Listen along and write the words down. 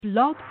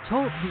Blog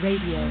Talk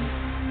Radio.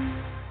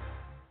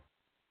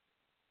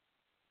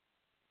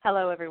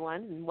 Hello,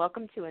 everyone, and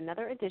welcome to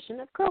another edition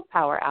of Girl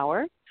Power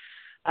Hour.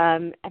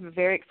 I have a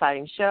very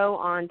exciting show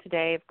on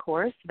today, of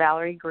course.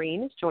 Valerie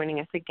Greene is joining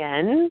us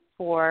again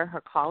for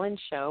her call-in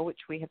show, which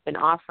we have been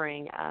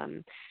offering.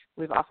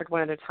 We've offered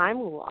one other time.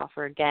 We will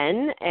offer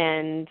again.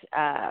 And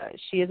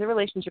she is a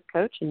relationship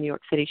coach in New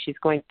York City. She's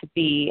going to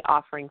be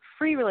offering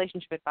free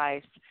relationship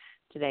advice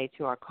today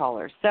to our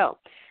callers. So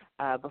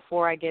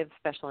before I give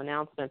special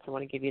announcements, I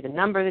want to give you the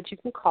number that you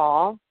can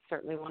call.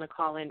 Certainly want to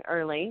call in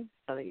early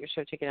so that your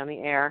show can get on the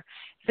air,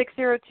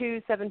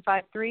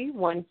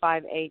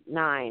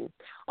 602-753-1589.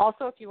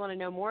 Also, if you want to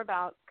know more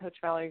about Coach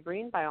Valerie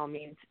Greene, by all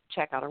means,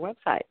 check out our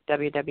website,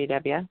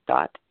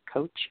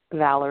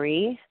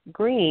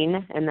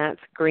 www.coachvaleriegreene, and that's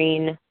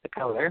Greene, the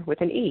color, with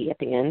an E at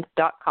the end,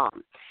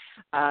 .com.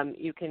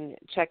 You can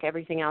check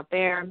everything out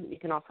there. You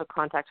can also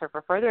contact her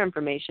for further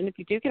information. If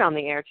you do get on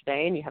the air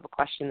today and you have a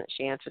question that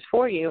she answers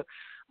for you,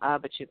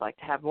 but you'd like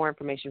to have more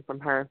information from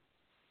her,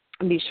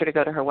 be sure to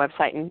go to her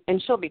website,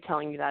 and she'll be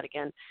telling you that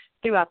again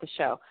throughout the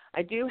show.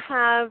 I do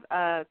have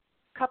a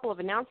couple of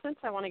announcements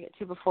I want to get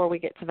to before we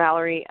get to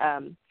Valerie.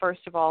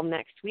 First of all,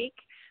 next week,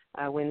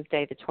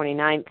 Wednesday the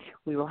 29th,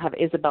 we will have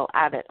Isabel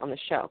Abbott on the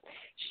show.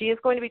 She is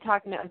going to be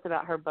talking to us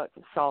about her book,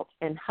 Salt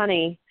and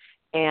Honey,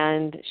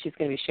 and she's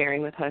going to be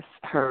sharing with us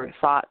her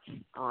thoughts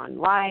on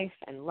life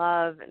and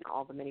love and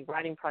all the many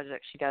writing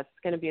projects she does.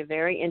 It's going to be a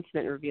very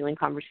intimate and revealing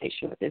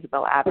conversation with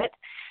Isabel Abbott.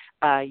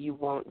 You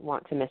won't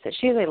want to miss it.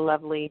 She is a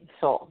lovely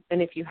soul.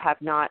 And if you have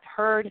not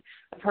heard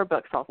of her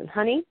book, Salt and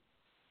Honey,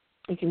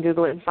 you can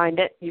Google it and find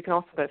it. You can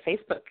also go to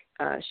Facebook.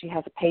 She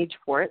has a page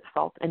for it,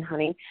 Salt and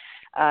Honey.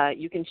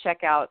 You can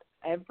check out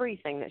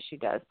everything that she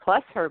does,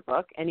 plus her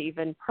book, and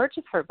even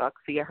purchase her book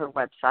via her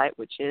website,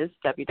 which is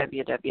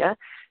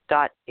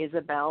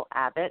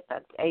www.isabelabbott,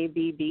 that's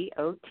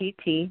ABBOTT.com.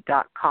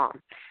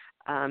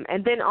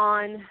 And then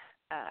on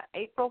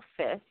April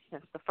 5th,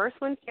 that's the first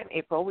Wednesday of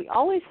April, we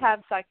always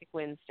have Psychic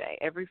Wednesday,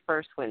 every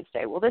first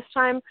Wednesday. Well, this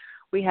time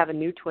we have a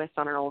new twist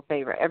on our old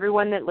favorite.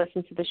 Everyone that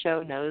listens to the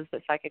show knows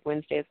that Psychic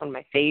Wednesday is one of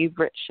my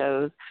favorite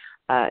shows.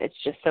 It's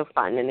just so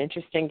fun and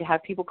interesting to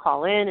have people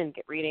call in and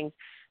get readings.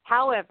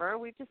 However,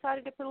 we've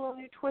decided to put a little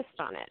new twist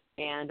on it,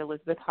 and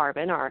Elizabeth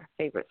Harbin, our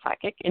favorite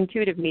psychic,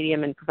 intuitive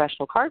medium, and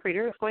professional card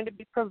reader, is going to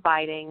be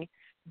providing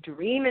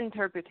dream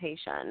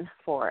interpretation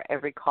for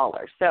every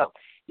caller. So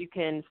you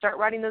can start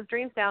writing those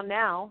dreams down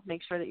now.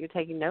 Make sure that you're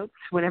taking notes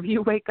whenever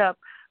you wake up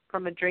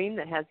from a dream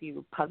that has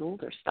you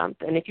puzzled or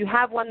stumped. And if you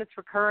have one that's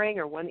recurring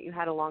or one that you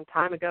had a long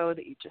time ago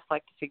that you'd just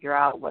like to figure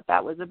out what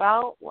that was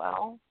about,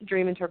 well,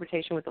 dream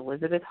interpretation with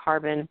Elizabeth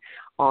Harbin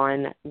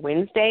on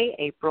Wednesday,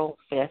 April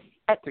 5th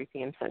at 3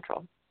 p.m.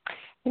 Central.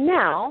 And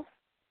now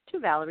to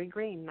Valerie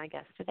Greene, my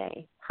guest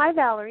today. Hi,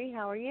 Valerie.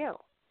 How are you?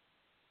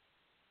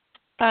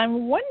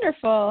 I'm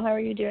wonderful. How are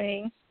you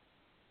doing?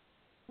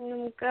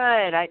 I'm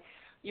good.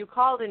 You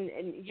called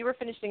and you were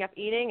finishing up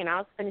eating, and I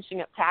was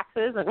finishing up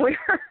taxes, and we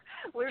were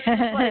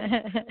just like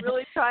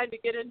really trying to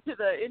get into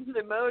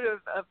the mode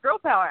of Girl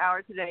Power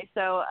Hour today.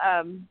 So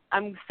I'm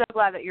so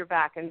glad that you're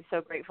back, and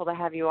so grateful to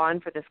have you on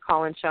for this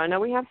call-in show. I know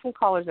we have some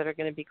callers that are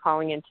going to be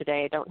calling in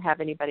today. I don't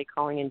have anybody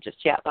calling in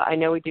just yet, but I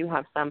know we do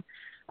have some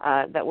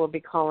that will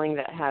be calling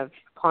that have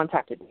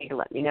contacted me to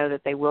let me know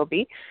that they will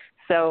be.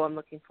 So I'm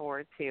looking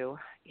forward to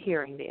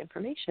hearing the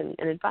information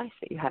and advice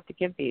that you have to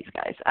give these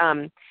guys.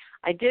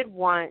 I did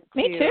want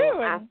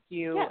to ask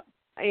you.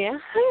 Yeah,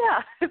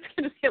 it's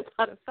going to be a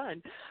lot of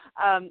fun.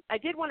 I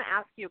did want to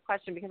ask you a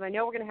question because I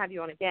know we're going to have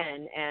you on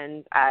again,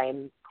 and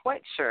I'm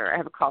quite sure I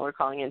have a caller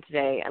calling in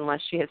today,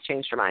 unless she has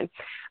changed her mind,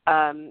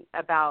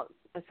 about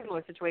a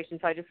similar situation.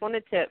 So I just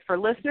wanted to, for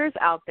listeners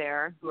out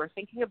there who are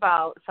thinking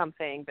about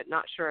something but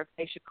not sure if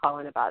they should call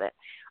in about it,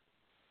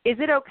 is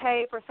it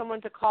okay for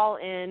someone to call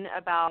in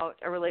about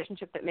a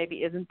relationship that maybe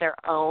isn't their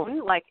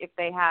own, like if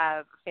they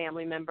have a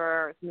family member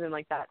or something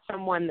like that,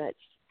 someone that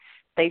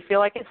they feel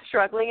like is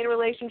struggling in a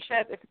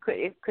relationship,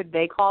 could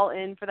they call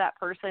in for that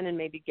person and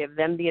maybe give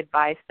them the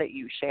advice that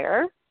you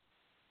share?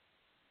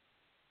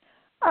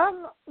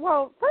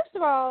 Well, first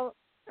of all,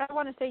 I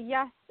want to say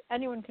yes,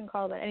 anyone can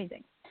call about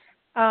anything.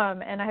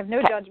 And I have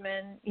no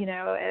judgment,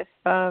 if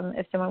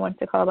someone wants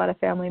to call about a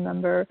family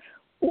member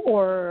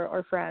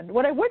or friend.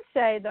 What I would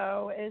say,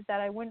 though, is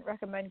that I wouldn't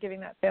recommend giving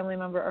that family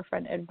member or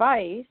friend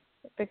advice,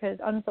 because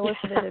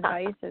unsolicited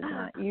advice is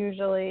not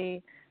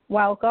usually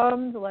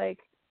welcomed. Agreed.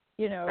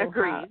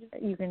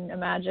 You can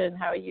imagine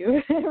how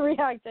you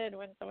reacted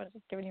when someone's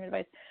just giving you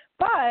advice.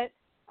 But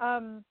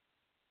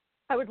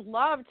I would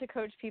love to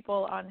coach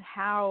people on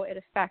how it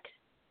affects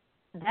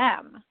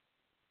them.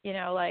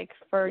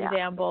 For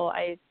example,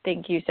 I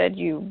think you said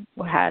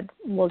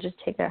we'll just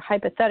take a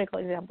hypothetical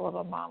example of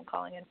a mom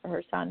calling in for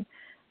her son.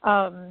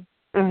 I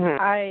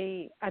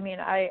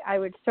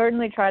would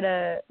certainly try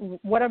to,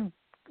 what I'm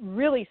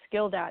really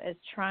skilled at is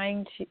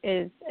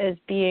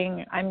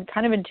I'm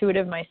kind of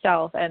intuitive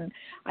myself, and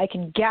I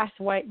can guess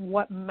what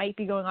might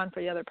be going on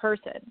for the other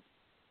person.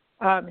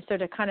 So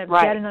to kind of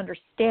right. get an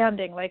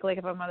understanding, like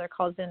if a mother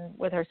calls in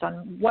with her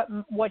son,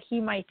 what he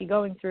might be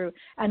going through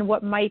and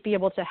what might be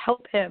able to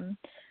help him,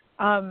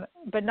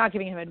 but not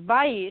giving him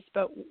advice,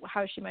 but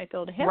how she might be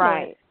able to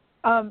handle it.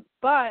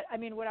 But I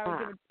mean, what I would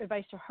give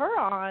advice to her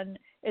on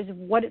is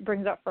what it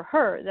brings up for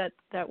her,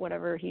 that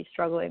whatever he's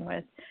struggling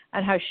with,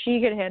 and how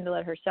she could handle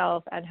it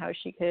herself, and how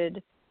she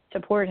could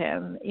support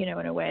him, in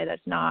a way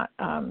that's not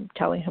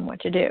telling him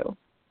what to do.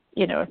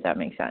 If that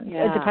makes sense.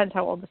 Yeah. It depends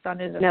how old the son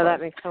is. No, that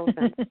makes total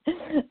sense. If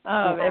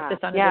the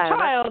son is a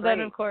child, then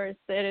of course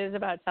it is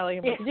about telling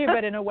him what to do,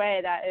 but in a way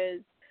that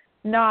is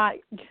not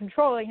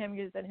controlling him,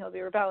 because then he'll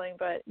be rebelling,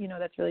 but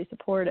that's really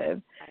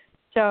supportive.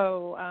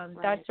 So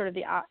that's sort of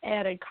the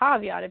added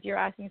caveat. If you're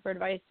asking for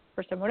advice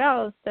for someone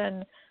else,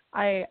 then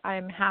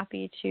I'm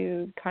happy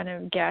to kind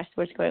of guess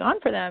what's going on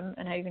for them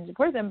and how you can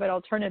support them, but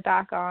I'll turn it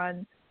back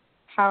on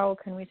how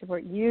can we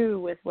support you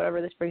with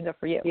whatever this brings up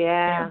for you.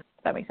 Yeah.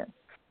 If that makes sense.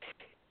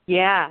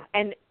 Yeah,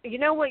 and you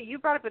know what you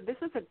brought up, but this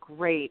is a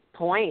great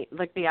point,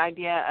 like the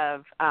idea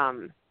of,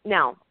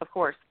 now, of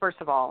course, first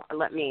of all,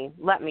 let me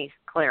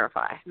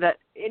clarify that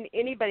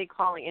anybody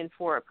calling in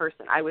for a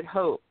person, I would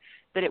hope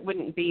that it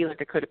wouldn't be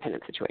like a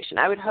codependent situation.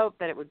 I would hope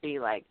that it would be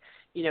like,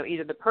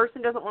 either the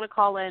person doesn't want to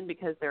call in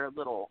because they're a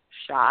little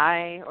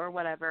shy or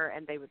whatever,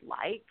 and they would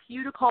like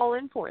you to call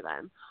in for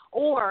them,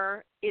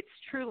 or it's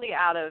truly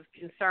out of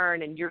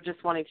concern and you're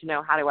just wanting to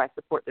know, how do I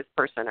support this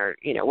person, or,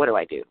 what do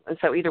I do? And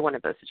so either one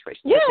of those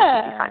situations would be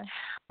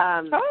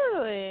fine.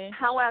 Totally.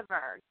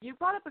 However, you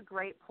brought up a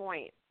great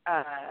point.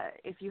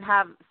 If you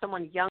have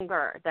someone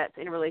younger that's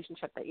in a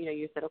relationship that,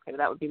 you said, okay, well,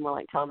 that would be more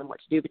like telling them what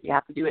to do, but you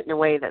have to do it in a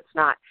way that's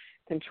not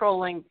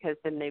controlling, because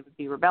then they would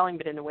be rebelling,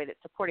 but in a way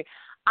that's supporting.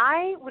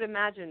 I would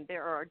imagine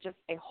there are just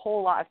a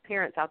whole lot of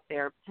parents out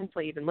there,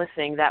 potentially even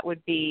listening, that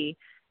would be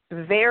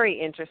very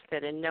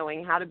interested in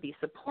knowing how to be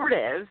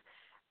supportive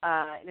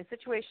in a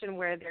situation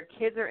where their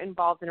kids are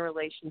involved in a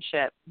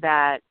relationship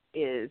that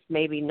is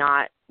maybe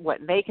not what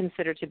they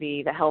consider to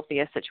be the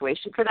healthiest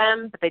situation for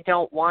them, but they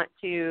don't want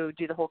to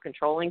do the whole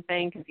controlling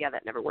thing, because,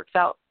 that never works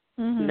out.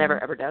 Mm-hmm.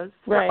 Never, ever does.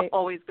 Right. It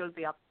always goes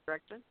the opposite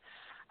direction.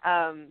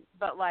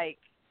 But,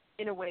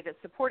 in a way that's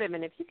supportive,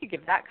 and if you could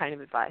give that kind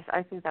of advice,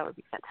 I think that would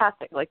be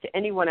fantastic. Like, to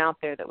anyone out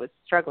there that was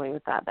struggling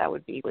with that, that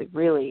would be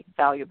really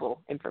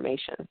valuable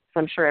information. So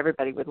I'm sure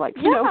everybody would like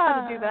to know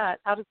how to do that,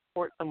 how to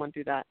support someone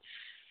do that.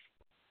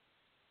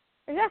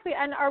 Exactly.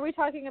 And are we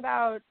talking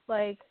about,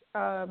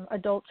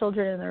 adult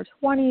children in their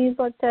 20s,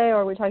 let's say, or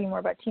are we talking more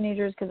about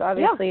teenagers? Because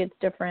obviously it's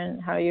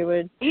different how you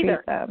would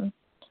treat them.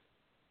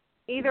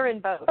 Either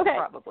and both, okay.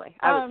 Probably,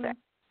 I would say.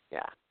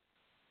 Yeah.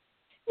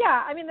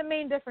 Yeah, I mean, the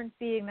main difference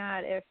being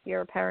that if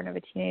you're a parent of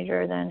a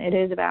teenager, then it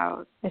is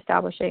about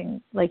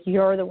establishing,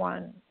 you're the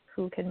one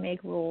who can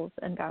make rules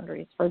and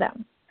boundaries for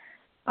them.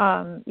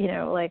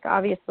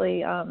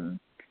 Obviously,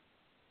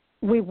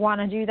 we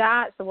want to do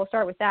that, so we'll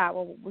start with that.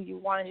 Well, you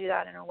want to do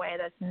that in a way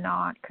that's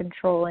not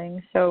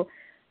controlling. So,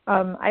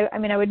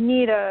 I would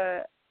need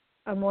a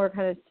more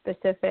kind of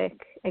specific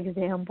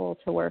example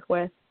to work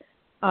with.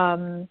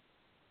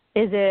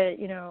 Is it,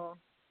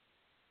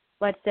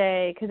 let's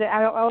say, because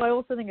I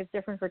also think it's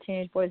different for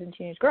teenage boys and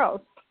teenage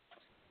girls.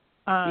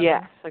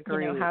 Yes,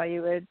 agreed. How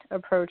you would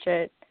approach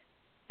it.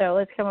 So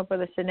let's come up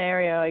with a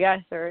scenario, I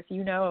guess, or if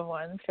you know of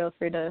one, feel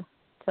free to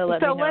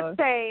let me know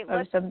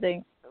of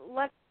something.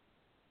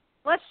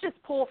 Let's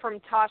just pull from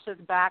Tasha's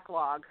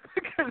backlog,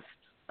 because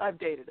I've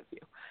dated a few.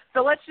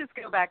 So let's just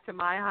go back to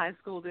my high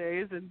school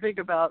days and think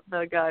about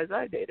the guys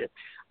I dated,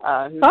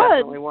 who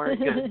definitely weren't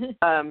good.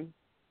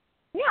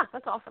 Yeah,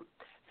 that's awesome.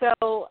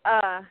 So,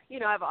 I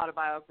have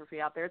autobiography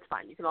out there. It's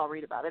fine. You can all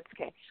read about it.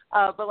 It's okay.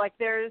 But let's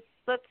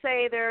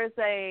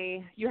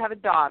say you have a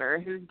daughter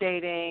who's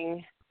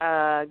dating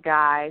a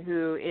guy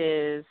who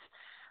is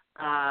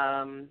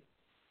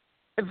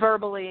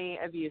verbally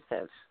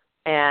abusive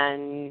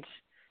and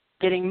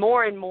getting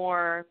more and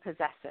more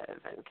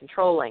possessive and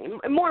controlling,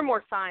 and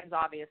more signs,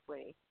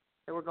 obviously,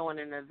 that we're going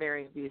in a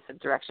very abusive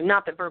direction.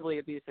 Not that verbally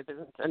abusive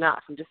isn't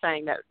enough. I'm just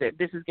saying that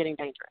this is getting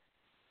dangerous.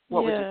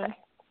 What would you say?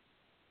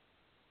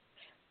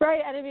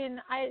 Right,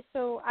 and I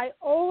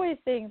always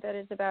think that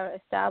it's about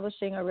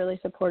establishing a really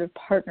supportive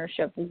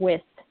partnership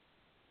with,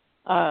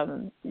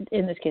 in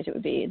this case it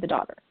would be the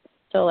daughter.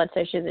 So let's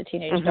say she's a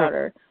teenage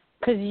daughter,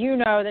 because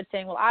that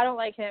saying, well, I don't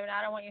like him and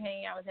I don't want you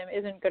hanging out with him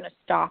isn't going to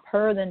stop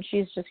her, then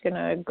she's just going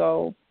to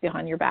go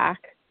behind your back,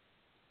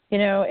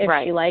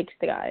 if she likes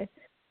the guy.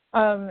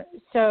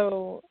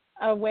 So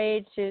a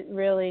way to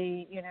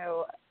really,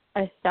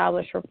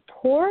 establish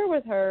rapport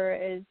with her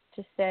is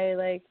to say,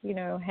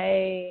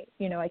 hey,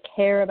 I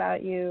care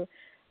about you.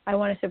 I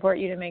want to support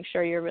you to make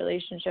sure your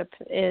relationship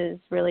is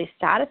really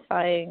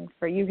satisfying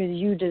for you, because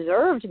you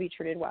deserve to be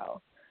treated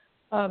well.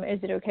 Is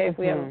it okay if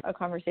we have a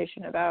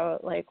conversation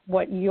about,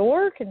 what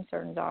your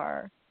concerns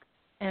are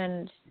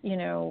and,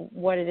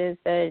 what it is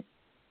that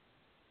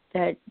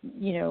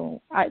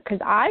because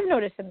I've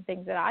noticed some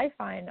things that I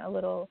find a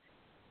little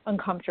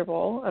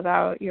uncomfortable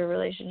about your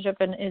relationship,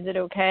 and is it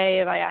okay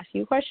if I ask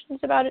you questions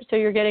about it? So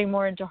you're getting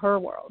more into her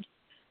world.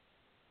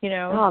 you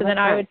know. Oh, so then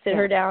I would sit yeah.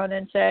 her down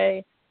and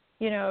say,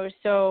 you know,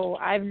 so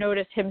I've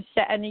noticed him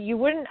and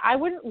I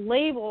wouldn't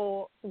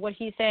label what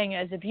he's saying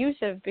as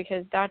abusive,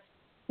 because that's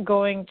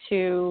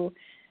judgmental,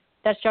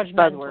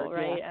 Buzzword,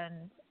 right? Yeah.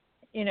 And,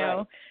 you know,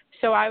 Right.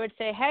 so I would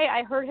say, hey,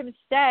 I heard him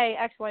say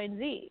X, Y, and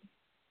Z.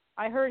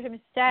 I heard him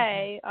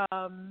say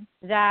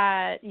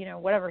that, you know,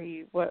 whatever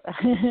he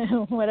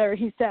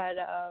said,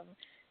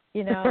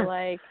 you know,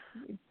 like,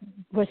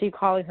 was he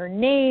calling her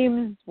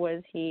names?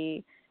 Was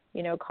he,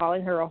 you know,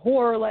 calling her a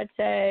whore, let's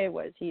say?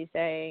 Was he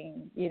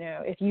saying, you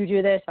know, if you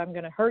do this, I'm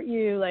going to hurt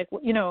you? Like,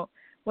 you know,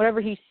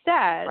 whatever he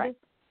said, Right.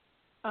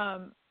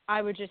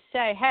 I would just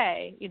say,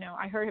 hey, you know,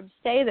 I heard him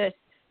say this.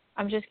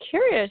 I'm just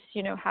curious,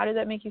 you know, how did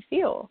that make you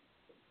feel?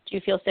 Do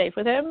you feel safe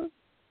with him?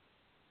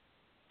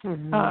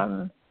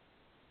 Mm-hmm.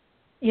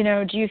 You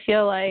know, do you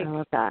feel like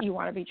you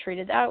want to be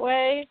treated that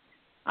way?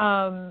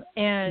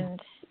 And,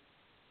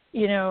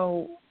 you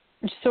know,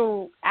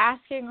 so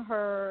asking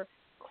her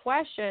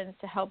questions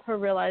to help her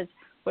realize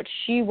what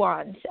she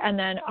wants. And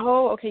then,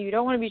 oh, okay, you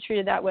don't want to be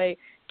treated that way.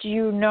 Do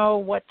you know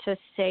what to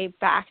say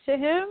back to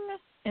him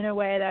in a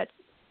way that's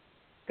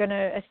going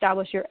to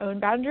establish your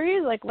own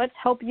boundaries? Like, let's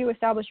help you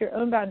establish your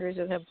own boundaries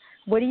with him.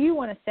 What do you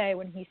want to say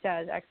when he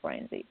says X, Y,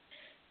 and Z?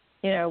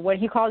 You know, when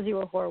he calls you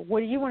a whore,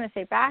 what do you want to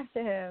say back to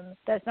him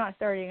that's not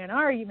starting an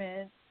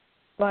argument,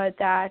 but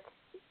that's,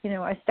 you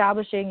know,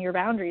 establishing your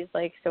boundaries?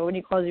 Like, so when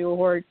he calls you a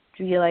whore,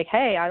 to be like,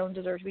 hey, I don't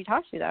deserve to be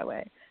talked to that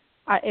way.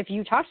 If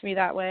you talk to me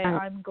that way,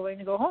 I'm going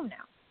to go home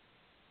now.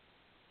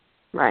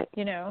 Right.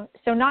 You know,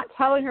 so not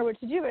telling her what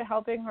to do, but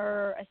helping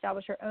her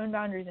establish her own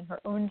boundaries and her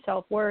own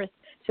self-worth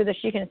so that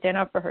she can stand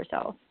up for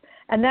herself.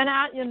 And then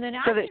asking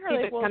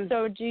her, like, well,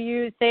 so do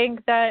you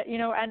think that, you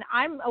know, and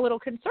I'm a little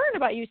concerned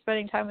about you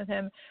spending time with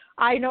him.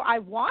 I know I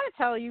want to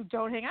tell you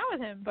don't hang out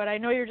with him, but I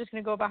know you're just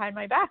going to go behind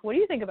my back. What do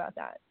you think about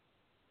that?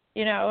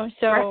 You know,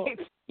 so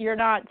you're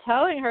not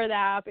telling her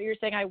that, but you're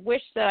saying, I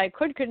wish that I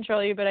could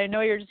control you, but I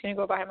know you're just going to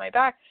go behind my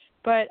back.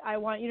 But I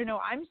want you to know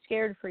I'm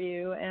scared for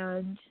you.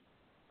 And,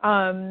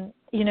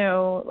 you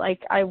know,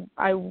 like, I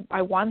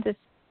want this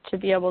to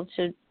be able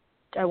to,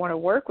 I want to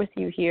work with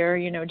you here.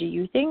 You know, do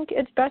you think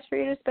it's best for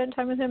you to spend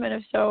time with him? And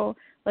if so,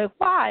 like,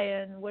 why?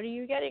 And what are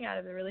you getting out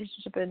of the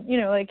relationship? And, you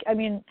know, like, I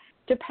mean,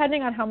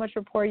 depending on how much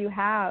rapport you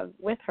have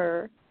with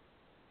her,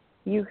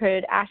 you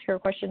could ask her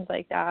questions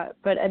like that.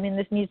 But, I mean,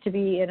 this needs to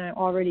be in an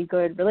already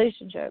good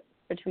relationship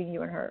between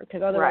you and her,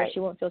 because otherwise she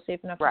won't feel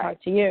safe enough to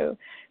talk to you.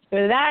 So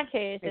in that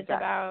case, it's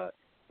about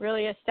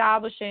really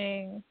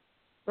establishing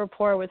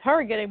rapport with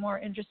her, getting more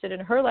interested in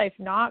her life,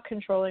 not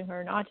controlling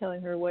her, not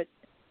telling her what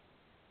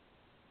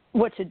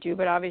to do.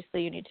 But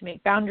obviously you need to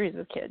make boundaries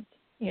with kids,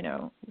 you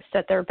know,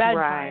 set their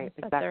bedtime,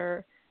 set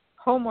their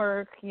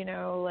homework, you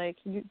know, like,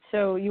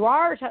 so you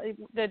are,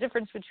 the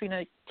difference between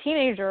a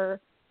teenager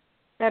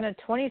and a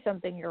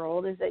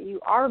 20-something-year-old is that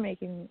you are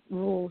making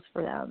rules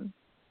for them.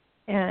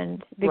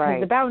 And because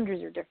the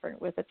boundaries are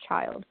different with a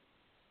child.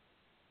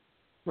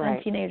 Right.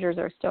 And teenagers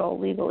are still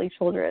legally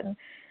children.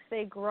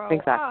 They grow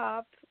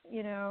up,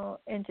 you know,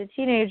 into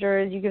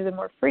teenagers, you give them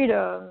more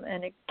freedom,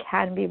 and it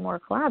can be more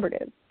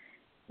collaborative,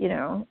 you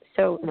know.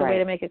 So the way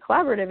to make it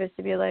collaborative is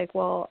to be like,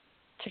 well,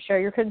 to share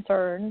your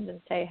concerns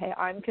and say, hey,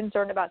 I'm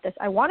concerned about this.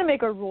 I want to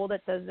make a rule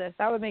that says this.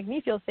 That would make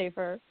me feel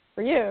safer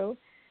for you.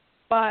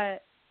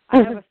 But I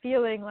have a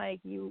feeling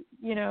like you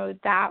know,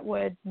 that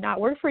would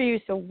not work for you.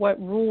 So what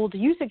rule do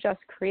you suggest?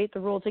 Create the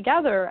rule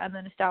together and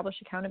then establish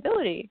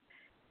accountability.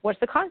 What's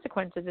the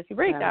consequences if you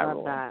break that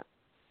rule? That.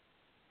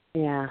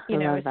 Yeah, you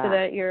know, so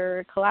that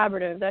you're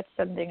collaborative. That's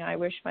something I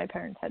wish my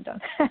parents had done.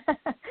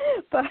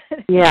 But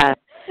yeah,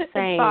 it's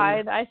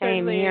fine. I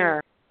certainly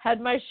had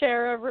my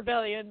share of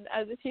rebellion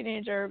as a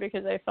teenager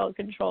because I felt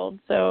controlled.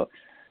 So,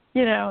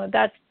 you know,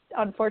 that's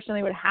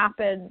unfortunately what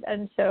happened.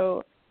 And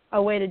so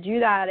a way to do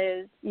that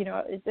is, you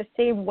know, it's the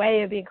same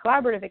way of being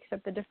collaborative,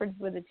 except the difference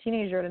with a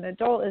teenager and an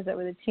adult is that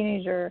with a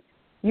teenager,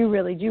 you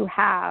really do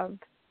have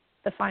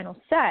the final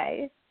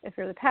say if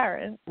you're the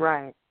parent.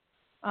 Right.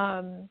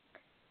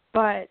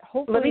 But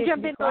hopefully let me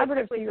jump in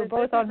collaborative so you're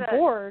both on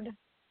board.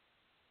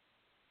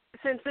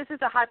 Since this is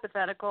a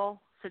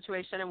hypothetical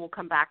situation and we'll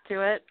come back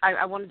to it,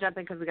 I want to jump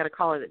in because we got a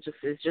caller that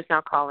is just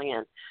now calling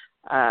in.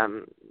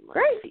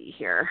 Let's see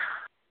here.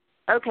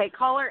 Okay,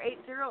 caller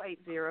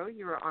 8080,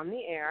 you are on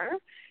the air.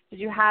 Did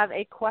you have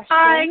a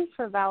question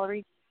for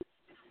Valerie?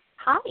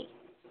 Hi.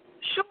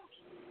 Sure.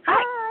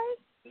 Hi.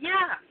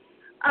 Yeah.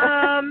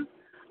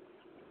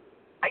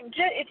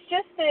 It's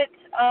just that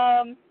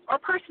our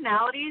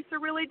personalities are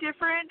really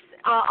different.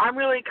 I'm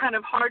really kind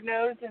of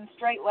hard-nosed and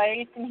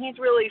straight-laced, and he's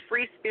really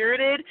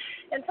free-spirited.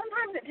 And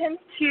sometimes it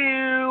tends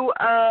to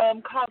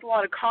cause a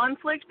lot of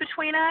conflict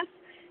between us.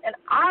 And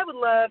I would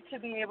love to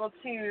be able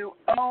to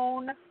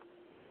own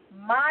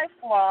my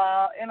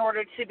flaw in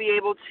order to be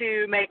able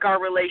to make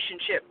our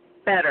relationship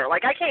better.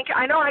 Like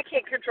I know I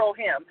can't control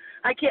him.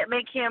 I can't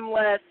make him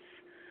less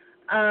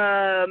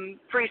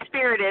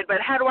free-spirited, but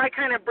how do I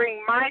kind of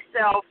bring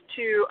myself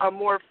to a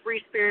more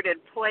free-spirited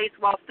place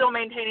while still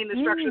maintaining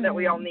the structure that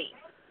we all need?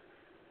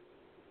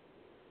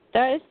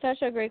 That is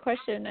such a great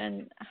question.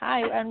 And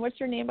hi, and what's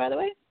your name, by the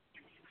way?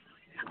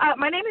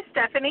 My name is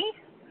Stephanie.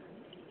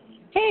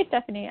 Hey,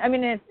 Stephanie. I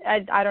mean,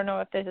 I don't know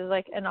if this is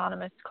like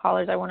anonymous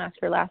callers. I won't ask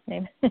your last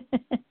name.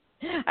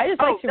 I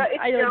just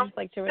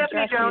like to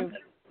address you.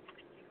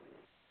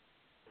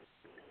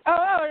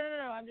 Oh,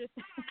 no.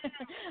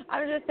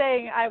 I'm just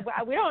saying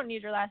we don't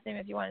need your last name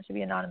if you want it to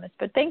be anonymous.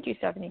 But thank you,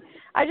 Stephanie.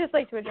 I just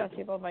like to address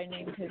people by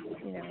name because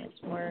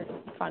it's more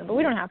fun. But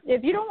we don't have to.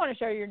 If you don't want to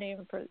share your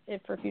name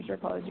for future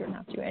callers, you don't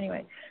have to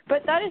anyway.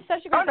 But that is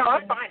such a good question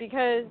I'm fine.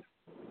 because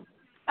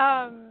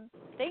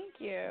thank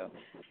you.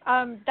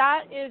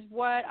 That is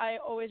what I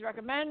always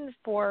recommend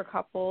for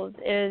couples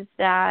is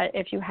that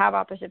if you have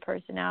opposite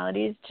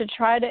personalities, to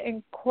try to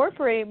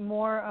incorporate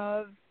more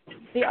of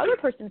the other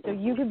person so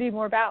you can be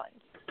more balanced.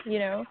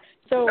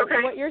 So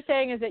what you're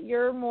saying is that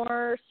you're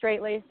more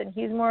straight-laced and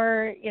he's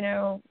more,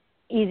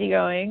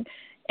 easygoing,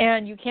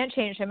 and you can't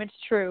change him. It's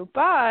true.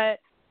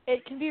 But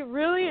it can be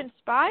really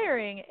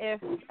inspiring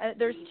if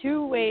there's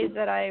two ways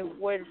that I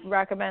would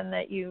recommend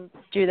that you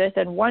do this,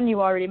 and one you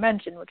already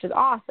mentioned, which is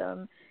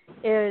awesome,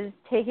 is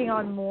taking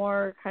on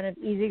more kind of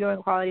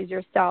easygoing qualities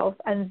yourself,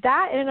 and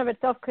that in and of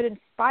itself could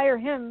inspire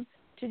him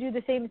to do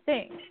the same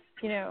thing,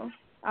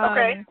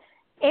 Okay.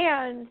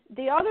 And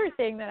the other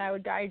thing that I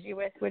would guide you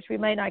with, which we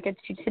might not get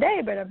to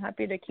today, but I'm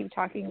happy to keep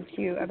talking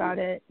to you about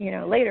it,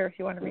 later if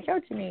you want to reach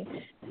out to me,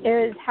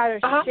 is how to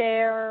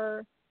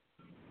share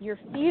your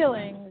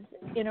feelings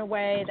in a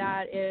way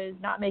that is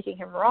not making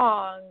him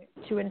wrong,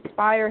 to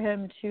inspire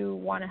him to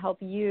want to help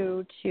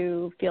you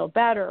to feel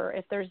better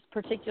if there's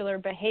particular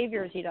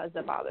behaviors he does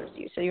that bothers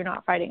you, so you're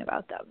not fighting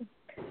about them.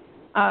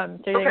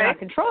 So you're not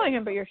controlling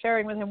him, but you're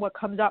sharing with him what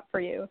comes up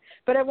for you.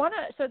 But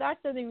so that's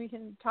something we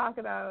can talk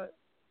about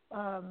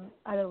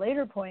at a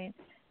later point.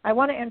 I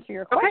want to answer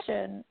your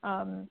question,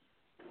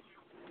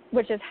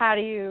 which is how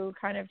do you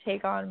kind of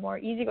take on more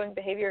easygoing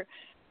behavior?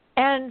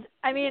 And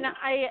I mean,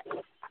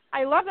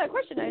 I love that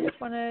question. I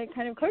just want to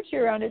kind of coach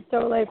you around it. So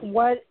like,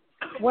 what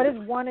is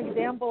one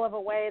example of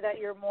a way that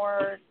you're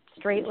more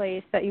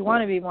straight-laced, that you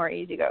want to be more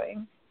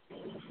easygoing?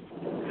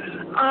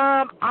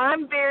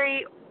 I'm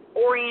very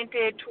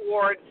oriented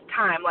towards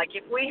time. Like,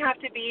 if we have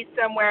to be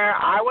somewhere,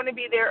 I want to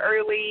be there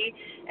early,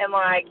 and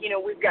like,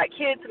 we've got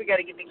kids, so we got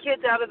to get the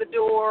kids out of the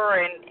door,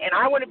 and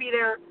I want to be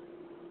there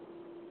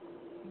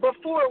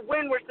before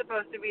when we're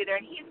supposed to be there.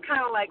 And he's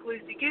kind of like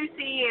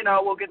loosey-goosey,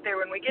 we'll get there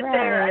when we get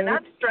there, and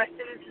that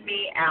stresses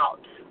me out.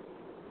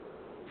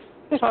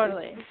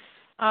 Totally.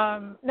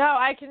 No,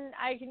 I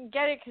can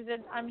get it, because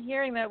I'm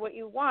hearing that what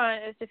you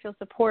want is to feel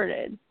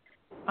supported,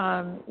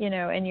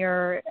 in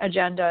your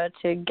agenda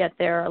to get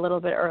there a little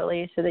bit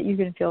early so that you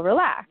can feel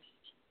relaxed,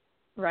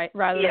 right,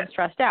 rather than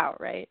stressed out,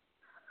 right?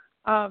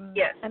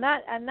 Yes. And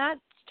that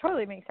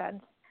totally makes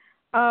sense.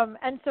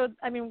 And so,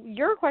 I mean,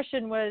 your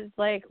question was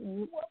like,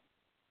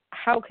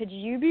 how could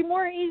you be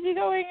more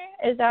easygoing?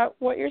 Is that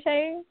what you're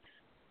saying?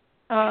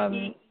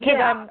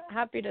 Because I'm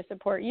happy to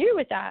support you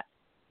with that.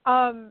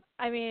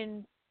 I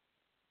mean,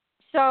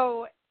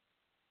 so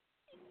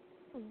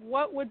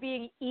what would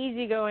being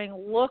easygoing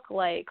look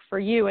like for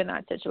you in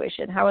that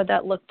situation? How would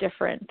that look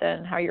different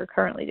than how you're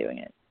currently doing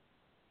it?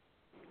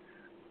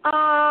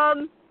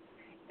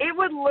 It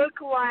would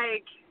look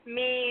like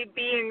me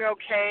being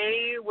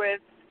okay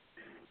with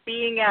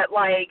being at,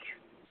 like,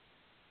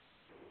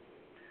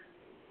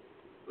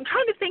 I'm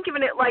trying to think of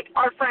it like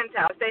our friend's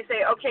house. They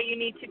say, okay,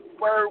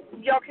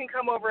 y'all can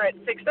come over at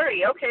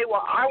 6:30. Okay,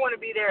 well, I want to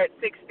be there at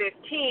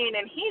 6:15,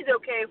 and he's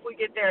okay if we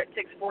get there at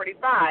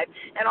 6:45.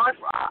 And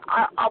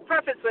I'll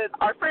preface with,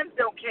 our friends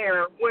don't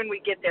care when we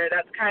get there.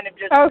 That's kind of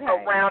just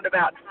a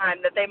roundabout time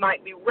that they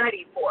might be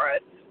ready for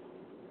us.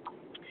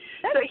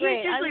 That's so he's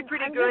great. usually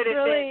pretty I'm good at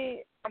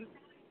really, this.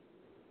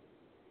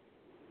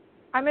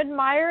 I'm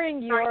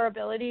admiring your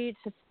ability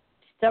to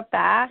step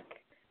back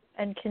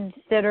and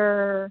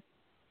consider,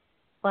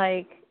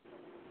 like,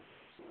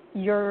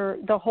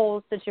 the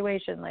whole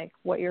situation, like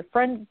what your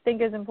friends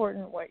think is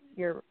important, what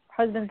your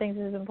husband thinks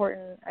is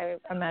important. I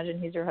imagine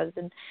he's your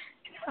husband,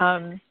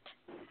 and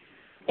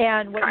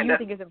what you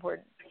think is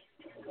important.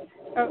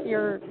 Oh,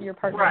 your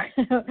partner. Right.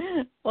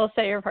 We'll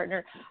say your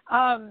partner.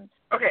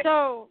 Okay.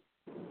 So,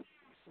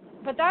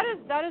 but that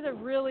is a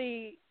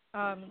really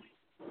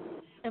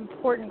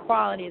important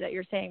quality that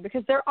you're saying,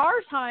 because there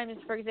are times,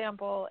 for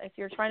example, if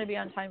you're trying to be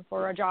on time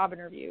for a job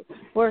interview,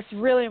 where it's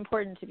really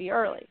important to be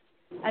early.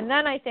 And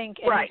then I think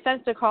it makes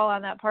sense to call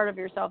on that part of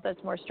yourself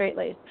that's more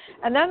straight-laced.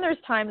 And then there's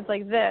times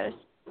like this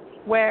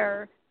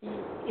where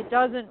it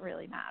doesn't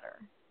really matter.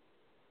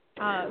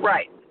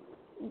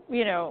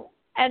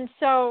 And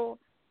so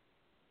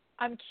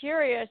I'm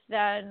curious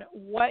then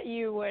what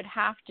you would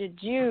have to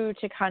do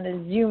to kind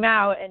of zoom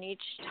out in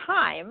each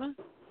time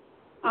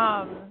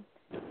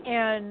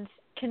and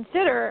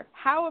consider,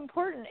 how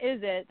important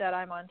is it that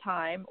I'm on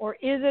time, or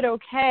is it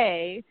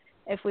okay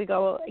if we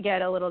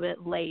get a little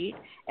bit late?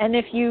 And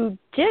if you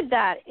did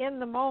that in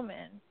the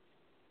moment,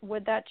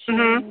 would that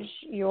change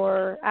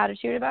your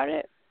attitude about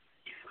it?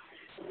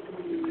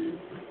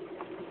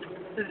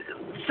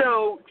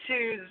 So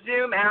to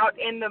zoom out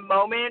in the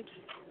moment,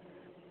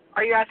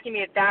 Are you asking me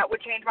if that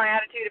would change my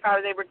attitude if I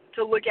was able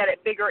to look at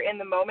it bigger in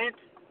the moment?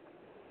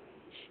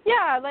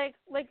 Yeah, like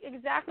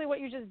exactly what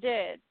you just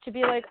did. To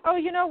be like, oh,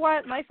 you know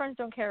what? My friends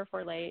don't care if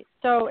we're late,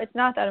 so it's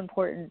not that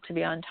important to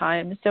be on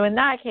time. So in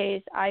that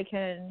case, I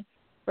can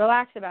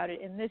relax about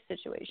it in this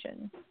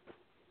situation.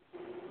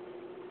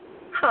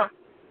 Huh.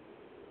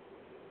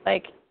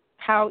 Like,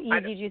 how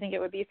easy do you think it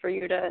would be for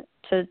you to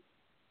because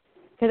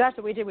that's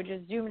what we did. We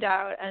just zoomed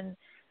out and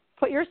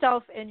put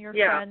yourself in your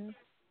friend's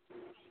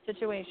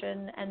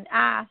situation and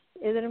asked,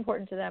 is it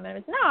important to them? And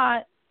if it's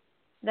not,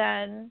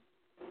 then,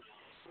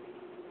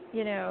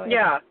 you know,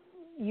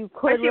 you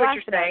could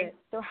relax about it.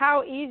 So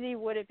how easy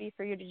would it be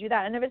for you to do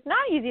that? And if it's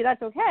not easy,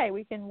 that's okay.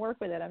 We can work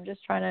with it. I'm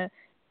just trying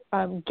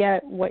to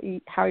get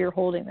how you're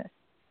holding this.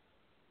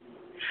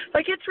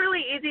 Like, it's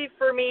really easy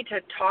for me to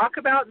talk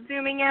about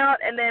zooming out,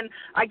 and then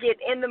I get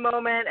in the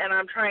moment, and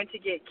I'm trying to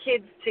get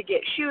kids to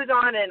get shoes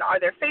on, and are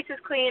their faces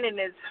clean, and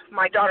is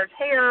my daughter's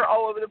hair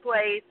all over the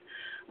place.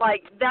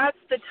 Like, that's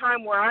the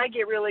time where I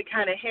get really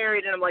kind of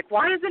harried, and I'm like,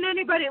 why isn't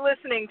anybody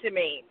listening to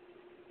me?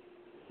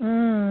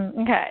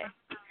 Okay.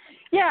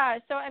 Yeah,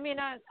 so, I mean,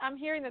 I'm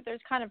hearing that there's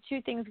kind of two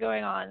things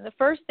going on. The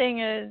first thing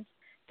is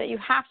that you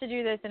have to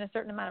do this in a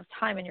certain amount of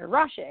time, and you're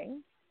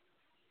rushing,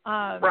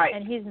 right.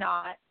 And he's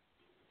not.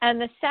 And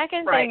the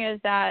second thing is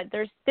that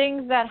there's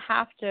things that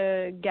have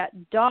to get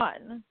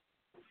done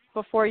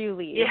before you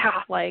leave,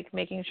 like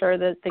making sure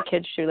that the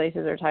kids'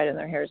 shoelaces are tied and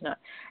their hair is not.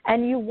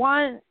 And you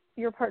want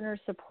your partner's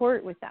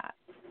support with that.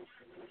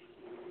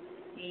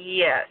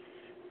 Yes.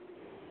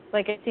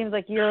 Like, it seems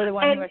like you're the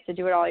one who has to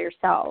do it all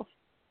yourself.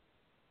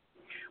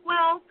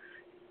 Well,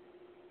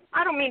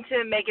 I don't mean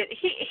to make it,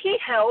 he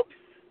helps,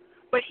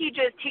 but he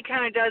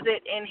kind of does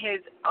it in his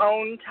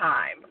own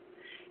time.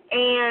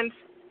 And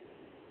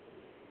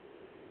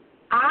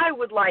I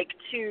would like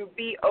to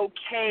be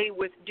okay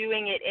with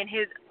doing it in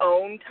his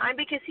own time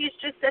because he's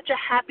just such a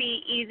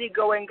happy,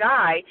 easygoing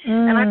guy.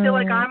 And I feel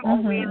like I'm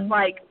always,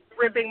 like,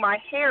 ripping my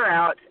hair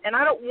out, and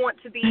I don't want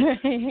to be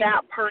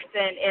that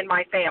person in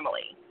my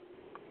family.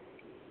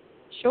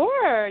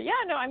 Sure. Yeah,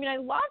 no, I mean, I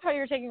love how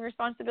you're taking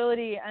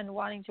responsibility and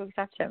wanting to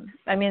accept him.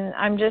 I mean,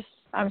 I'm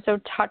so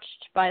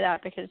touched by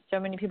that because so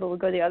many people would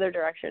go the other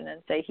direction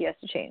and say he has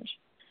to change.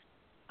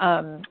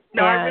 No,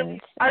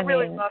 I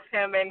really love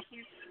him, and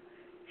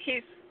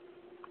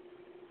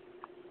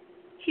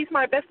he's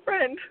my best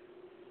friend.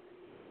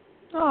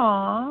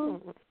 Aw.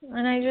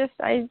 And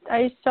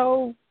I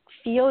so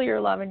feel your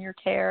love and your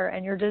care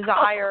and your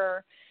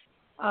desire,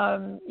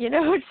 you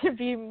know, to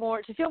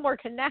feel more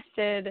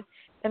connected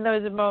in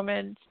those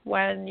moments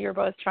when you're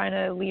both trying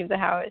to leave the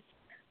house.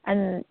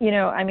 And, you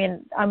know, I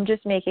mean, I'm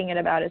just making it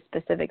about a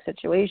specific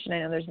situation. I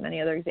know there's many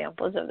other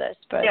examples of this,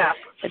 but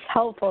it's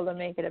helpful to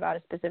make it about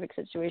a specific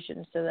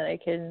situation so that I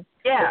can,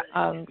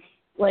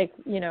 like,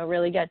 you know,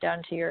 really get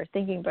down to your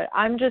thinking. But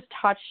I'm just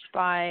touched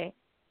by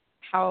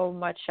how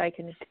much I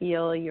can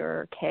feel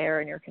your care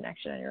and your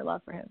connection and your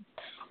love for him.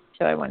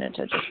 So I wanted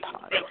to just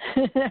pause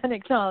and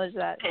acknowledge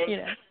that. You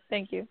know,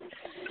 thank you.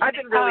 I've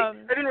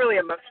been really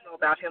emotional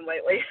about him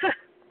lately.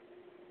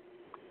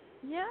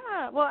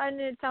 Yeah, well, and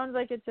it sounds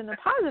like it's in a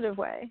positive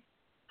way.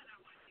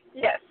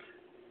 Yes.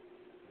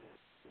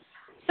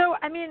 So,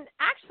 I mean,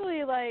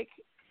 actually, like,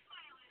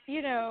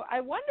 you know,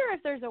 I wonder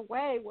if there's a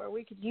way where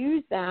we could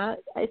use that.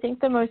 I think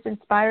the most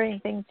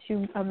inspiring thing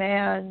to a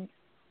man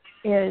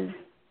is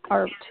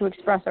to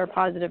express our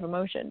positive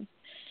emotions.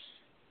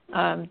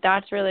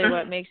 That's really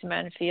what makes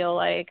men feel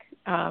like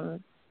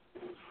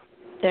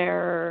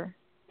they're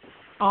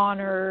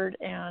honored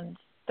and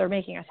they're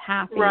making us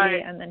happy,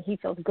 and then he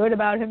feels good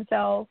about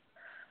himself.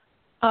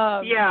 So,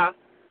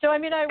 I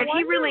mean, I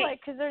wonder,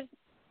 like, because there's,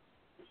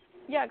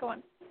 go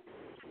on.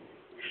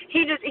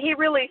 He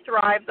really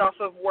thrives off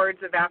of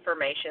words of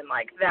affirmation,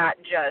 like that.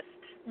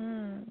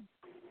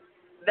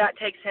 That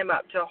takes him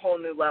up to a whole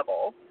new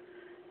level.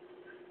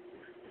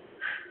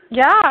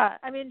 Yeah,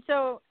 I mean,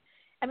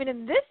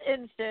 in this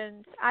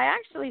instance, I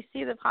actually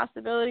see the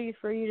possibility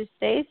for you to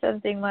say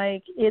something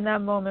like, in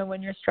that moment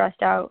when you're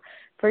stressed out,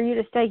 for you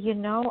to say, you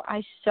know,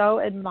 I so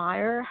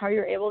admire how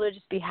you're able to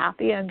just be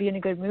happy and be in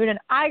a good mood, and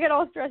I get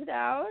all stressed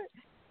out.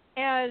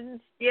 And,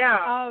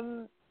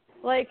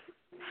 like,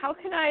 how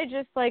can I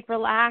just, like,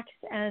 relax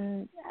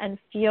and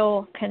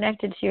feel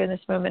connected to you in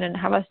this moment and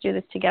have us do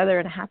this together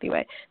in a happy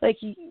way? Like,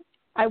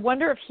 I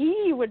wonder if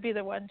he would be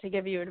the one to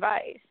give you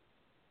advice.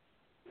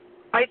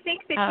 I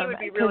think that he would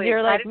be really you're,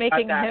 excited like,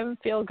 making about that. him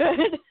feel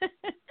good.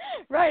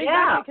 Right,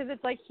 yeah. Because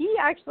it's like he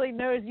actually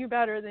knows you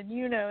better than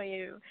you know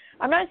you.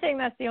 I'm not saying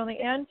that's the only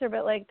answer,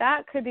 but, like,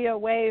 that could be a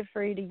way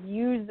for you to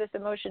use this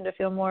emotion to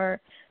feel more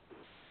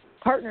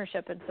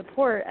partnership and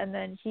support, and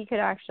then he could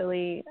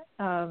actually,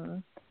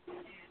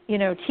 you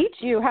know, teach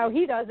you how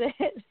he does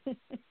it.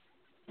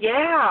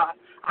 Yeah,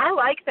 I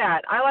like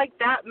that.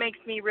 That makes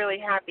me really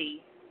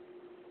happy.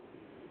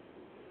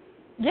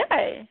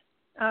 Yay.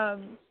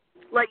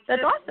 Like,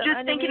 that's awesome.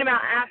 Just thinking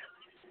about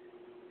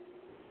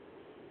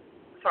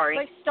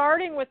like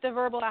starting with the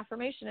verbal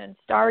affirmation and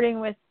starting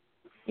with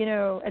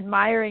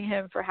admiring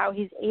him for how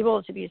he's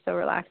able to be so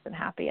relaxed and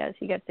happy as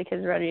he gets the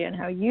kids ready, and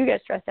how you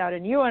get stressed out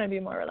and you want to be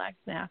more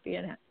relaxed and happy,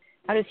 and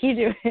how does he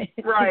do it?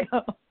 Right.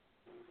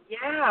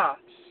 Yeah.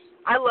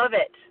 I love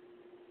it.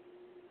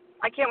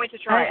 I can't wait to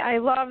try it. I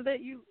love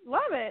that you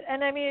love it.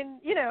 And I mean,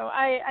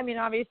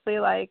 obviously,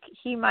 like,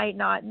 he might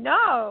not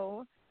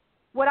know.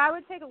 What I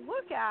would take a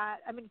look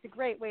at, it's a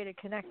great way to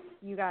connect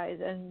you guys.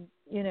 And,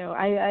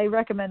 I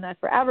recommend that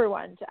for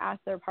everyone, to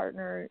ask their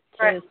partner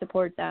to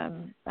support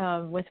them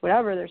with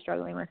whatever they're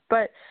struggling with.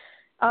 But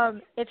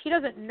if he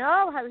doesn't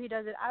know how he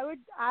does it,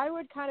 I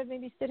would kind of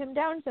maybe sit him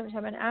down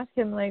sometime and ask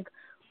him, like,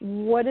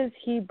 what does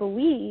he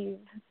believe,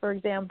 for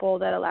example,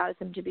 that allows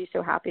him to be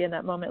so happy in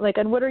that moment? Like,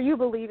 and what are you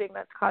believing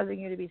that's causing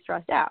you to be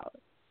stressed out?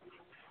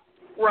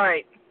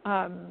 Right.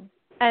 And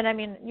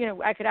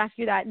I could ask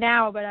you that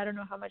now, but I don't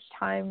know how much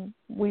time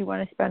we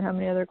want to spend, how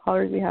many other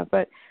callers we have.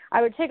 But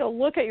I would take a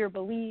look at your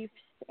beliefs,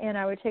 and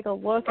I would take a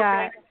look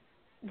at,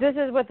 this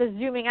is what the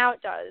zooming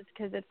out does,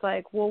 because it's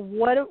like, well,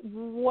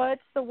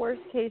 what's the worst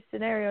case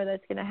scenario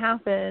that's going to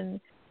happen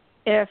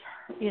if,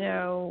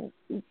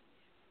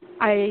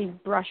 I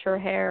brush her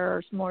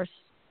hair more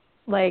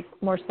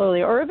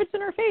slowly, or if it's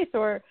in her face,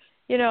 or,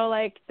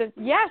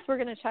 yes, we're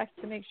going to check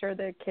to make sure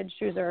the kids'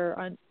 shoes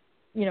are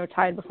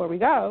tied before we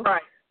go.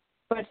 Right.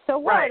 But so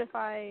what if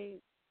I,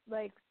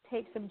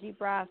 take some deep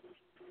breaths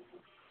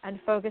and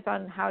focus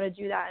on how to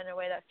do that in a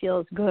way that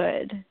feels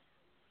good?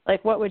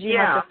 Like, what would you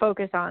have to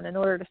focus on in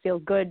order to feel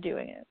good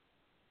doing it?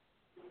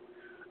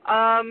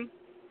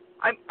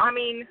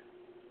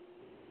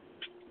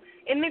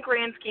 In the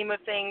grand scheme of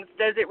things,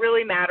 does it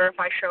really matter if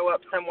I show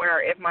up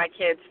somewhere if my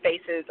kids'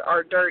 faces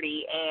are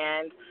dirty?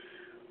 And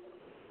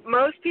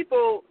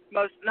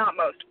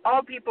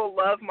all people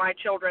love my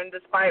children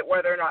despite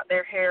whether or not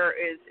their hair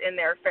is in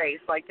their face.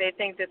 Like, they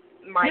think that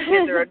my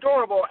kids are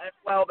adorable and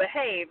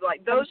well-behaved.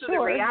 Like, those are the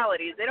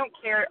realities. They don't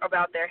care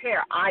about their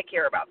hair. I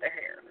care about their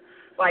hair.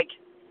 Like,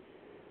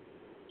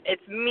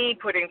 it's me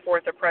putting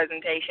forth a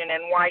presentation,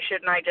 and why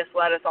shouldn't I just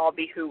let us all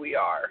be who we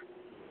are?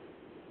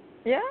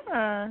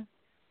 Yeah.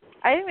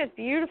 I think that's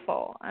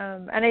beautiful.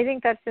 And I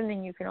think that's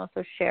something you can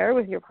also share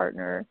with your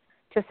partner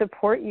to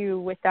support you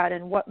with that,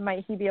 and what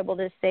might he be able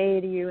to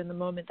say to you in the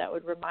moment that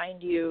would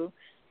remind you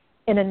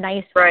in a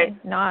nice way,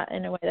 not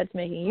in a way that's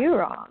making you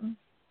wrong.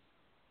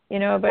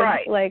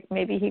 But like,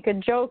 maybe he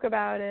could joke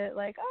about it,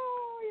 like,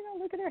 oh,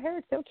 look at her hair,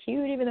 it's so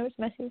cute, even though it's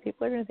messy,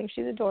 people are going to think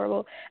she's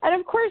adorable. And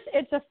of course,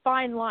 it's a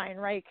fine line,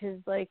 right? Because,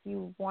 like,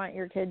 you want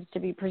your kids to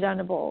be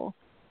presentable.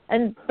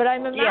 But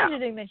I'm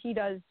imagining that he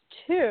does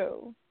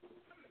too.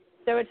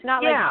 So it's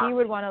not like he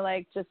would want to,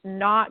 like, just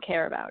not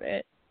care about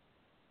it.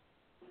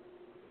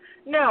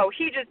 No,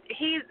 he's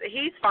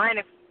fine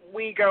if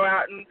we go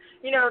out and,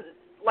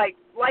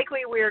 likely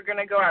we're going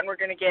to go out and we're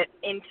going to get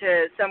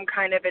into some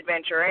kind of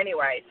adventure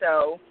anyway,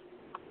 so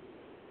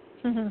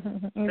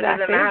exactly. It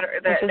doesn't matter.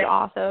 Which is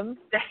awesome.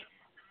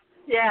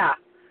 Yeah.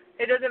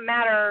 It doesn't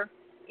matter,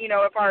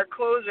 if our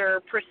clothes are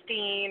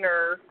pristine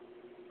or...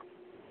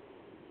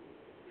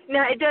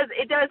 No, it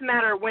does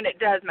matter when it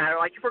does matter.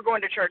 Like, if we're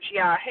going to church,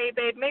 hey,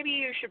 babe, maybe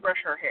you should brush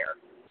her hair.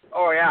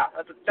 Oh, yeah,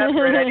 that's a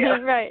great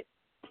idea. Right.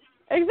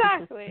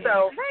 Exactly.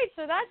 So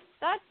that's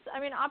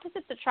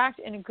opposites attract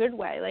in a good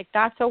way. Like,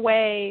 that's a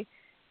way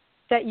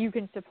that you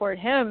can support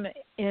him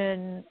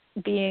in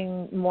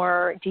being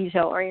more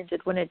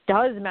detail-oriented when it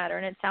does matter,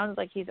 and it sounds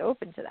like he's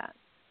open to that.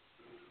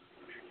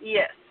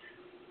 Yes.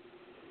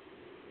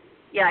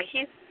 Yeah,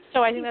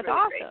 So I think that's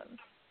really awesome.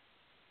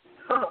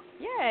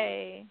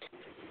 Yay.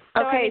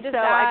 Okay, so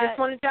I just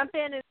want to jump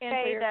in and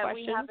say that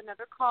questions. we have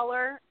another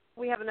caller.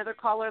 We have another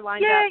caller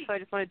lined Yay. up, so I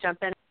just want to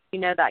jump in. You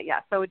know that,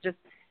 So just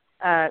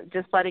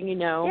letting you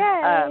know.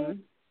 Yay.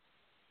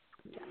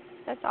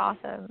 That's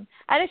awesome.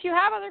 And if you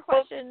have other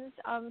questions,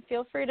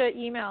 feel free to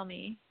email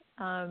me.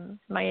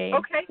 My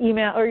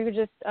email, or you could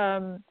just,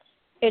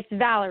 it's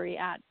Valerie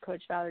at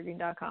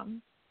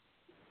CoachValerieGreene.com.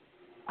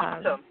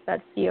 Awesome.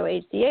 That's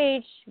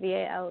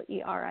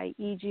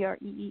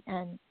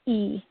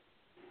CoachValerieGreene.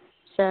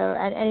 So,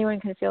 and anyone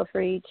can feel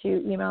free to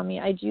email me.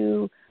 I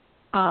do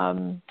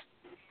have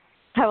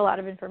a lot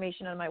of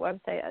information on my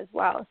website as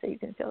well, so you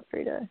can feel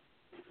free to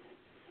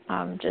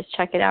just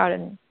check it out.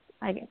 And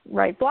I can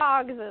write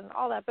blogs and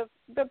all that. But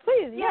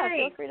please,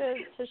 feel free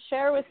to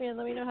share with me and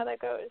let me know how that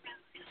goes.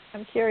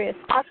 I'm curious.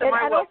 Awesome.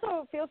 And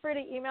also feel free to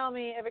email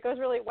me if it goes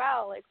really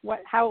well, like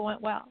how it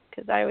went well,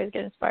 because I always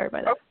get inspired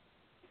by that.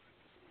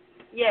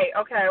 Yay.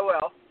 Okay, I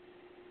will.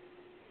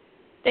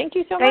 Thank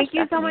you so much. Thank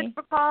you so much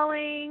for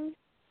calling.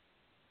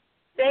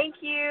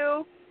 Thank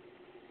you.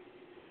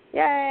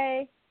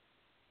 Yay.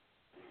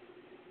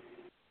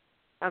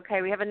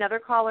 Okay, we have another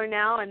caller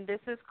now, and this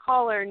is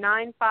caller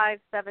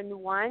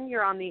 9571.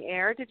 You're on the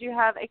air. Did you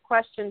have a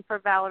question for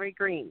Valerie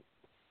Greene?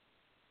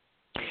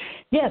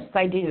 Yes,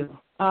 I do.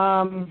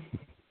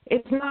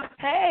 It's not.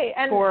 Hey,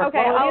 and for okay,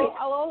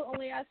 I'll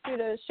only ask you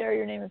to share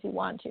your name if you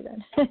want to,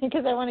 then,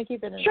 because I want to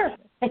keep it in. Sure.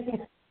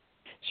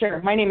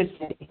 Sure. My name is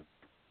Cindy.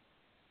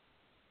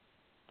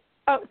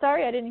 Oh,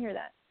 sorry, I didn't hear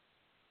that.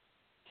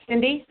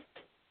 Cindy?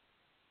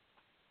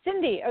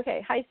 Cindy.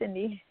 Okay. Hi,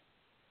 Cindy.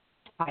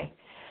 Hi.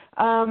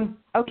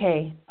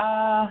 Okay.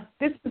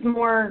 This is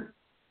more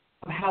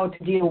of how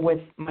to deal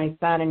with my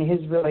son and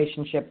his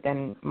relationship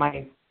than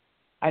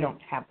I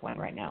don't have one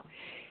right now.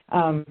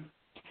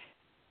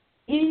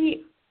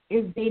 He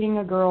is dating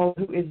a girl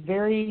who is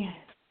very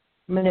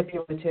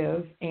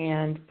manipulative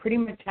and pretty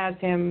much has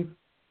him,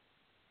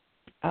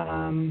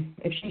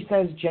 if she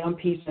says jump,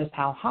 he says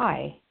how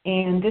high.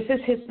 And this is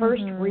his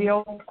first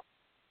real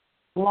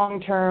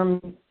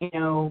long-term,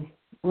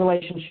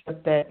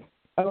 relationship that,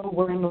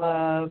 we're in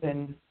love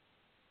and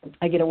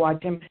I get to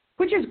watch him,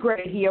 which is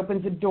great. He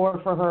opens the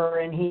door for her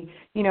and he,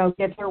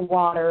 gets her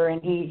water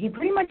and he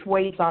pretty much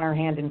waits on her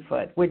hand and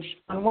foot, which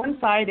on one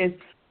side is,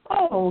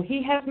 oh,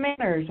 he has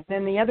manners. And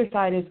then the other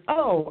side is,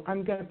 oh,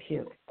 I'm going to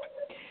puke.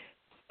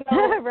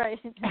 So, right.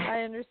 I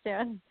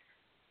understand.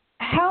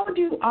 How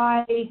do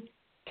I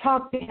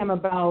talk to him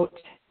about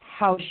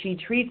how she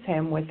treats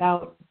him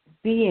without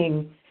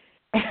being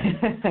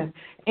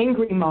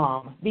angry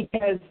mom?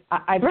 Because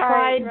I've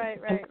tried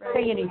to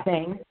say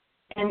anything,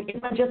 and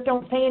if I just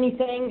don't say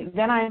anything,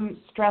 then I'm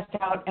stressed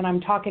out and I'm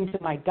talking to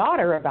my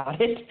daughter about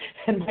it,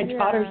 and my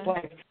daughter's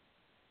like,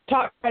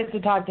 tries to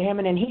talk to him,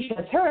 and then he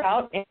shuts her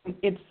out, and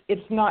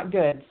it's not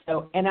good.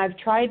 So, and I've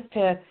tried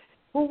to,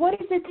 well, what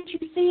is it that you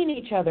see in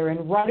each other?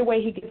 And right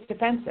away he gets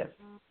defensive,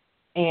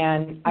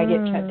 and I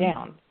get shut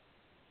down.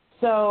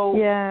 So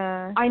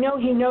I know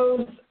he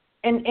knows,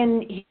 and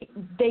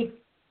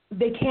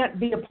they can't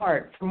be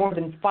apart for more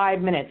than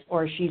 5 minutes,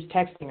 or she's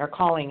texting or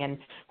calling, and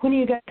when are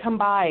you going to come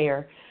by,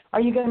 or are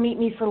you going to meet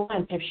me for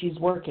lunch if she's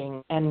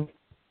working? And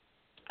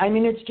I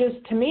mean, it's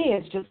just, to me,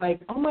 it's just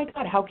like, oh my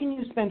God, how can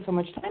you spend so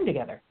much time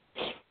together?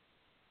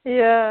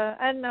 Yeah,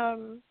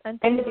 and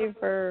thank you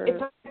for.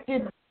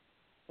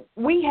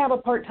 We have a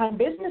part-time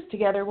business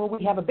together. Well,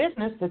 we have a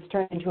business that's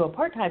turned into a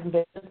part-time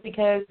business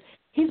because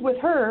he's with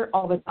her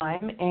all the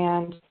time.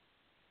 And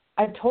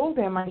I've told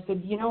him, I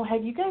said,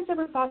 have you guys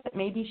ever thought that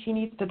maybe she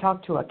needs to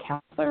talk to a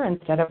counselor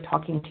instead of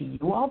talking to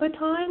you all the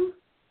time?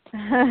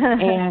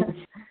 And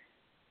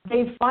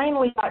they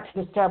finally got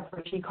to the step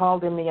where she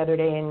called him the other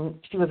day, and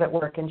she was at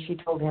work, and she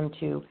told him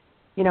to,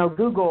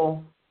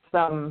 Google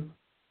some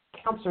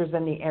counselors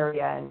in the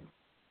area,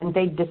 and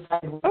they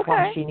decided which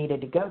one she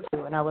needed to go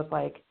to. And I was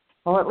like,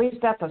 well, at least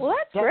that's a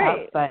step up,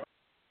 but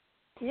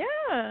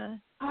yeah.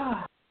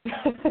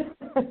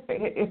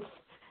 It's.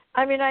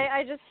 I mean,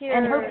 I just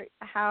hear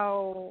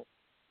how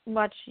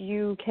much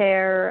you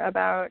care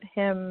about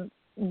him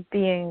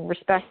being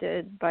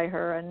respected by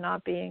her and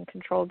not being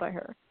controlled by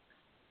her.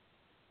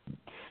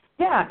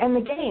 Yeah, and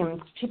the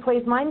games. She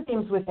plays mind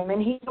games with him,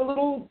 and he's a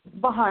little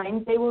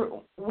behind.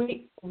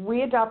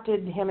 We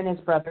adopted him and his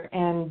brother,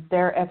 and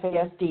they're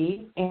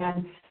FASD,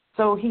 and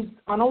so he's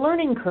on a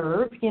learning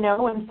curve,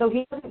 and so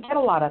he doesn't get a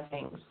lot of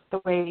things the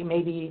way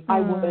maybe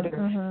I would,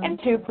 and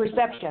to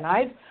perception.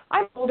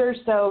 I'm older,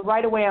 so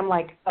right away I'm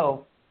like,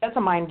 oh, that's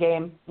a mind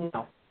game.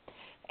 No.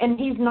 And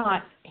he's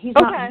not. He's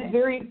not. He's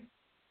very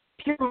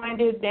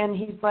pure-minded, and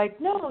he's like,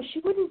 no,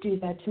 she wouldn't do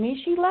that to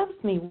me. She loves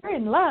me. We're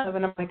in love.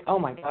 And I'm like, oh,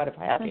 my God, if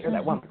I have to hear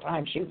that one more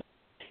time,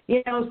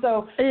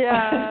 so.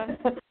 Yeah.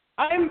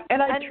 I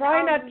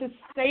try not to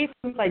say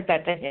things like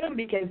that to him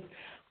because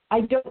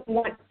I don't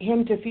want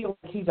him to feel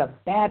like he's a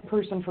bad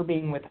person for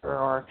being with her,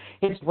 or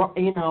it's,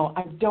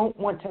 I don't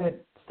want to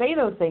say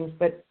those things,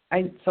 but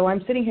so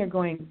I'm sitting here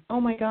going,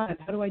 oh my God,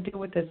 how do I deal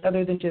with this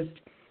other than just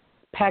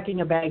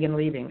packing a bag and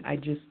leaving? I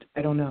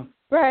don't know.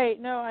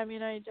 Right. No, I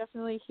mean, I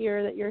definitely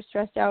hear that you're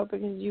stressed out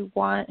because you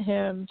want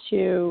him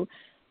to,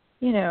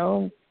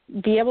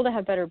 be able to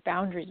have better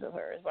boundaries with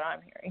her is what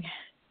I'm hearing.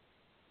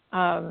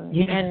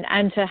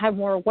 And to have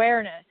more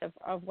awareness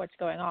of what's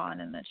going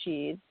on and that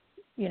she's,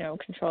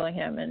 controlling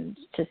him, and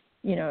to,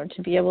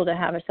 to be able to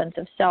have a sense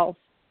of self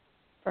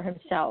for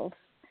himself,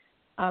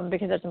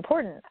 because that's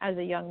important as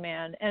a young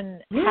man.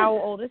 And how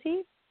old is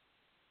he?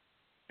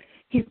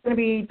 He's going to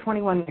be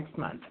 21 next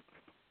month.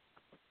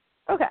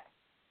 Okay.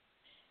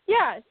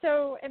 Yeah,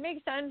 so it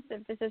makes sense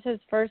if this is his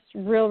first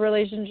real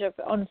relationship.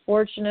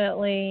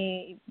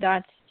 Unfortunately,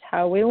 that's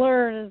how we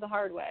learn, is the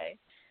hard way.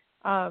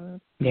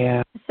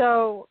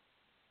 So,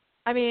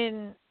 I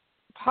mean,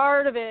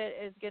 part of it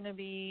is going to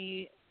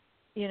be,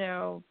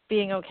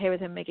 being okay with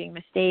him making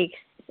mistakes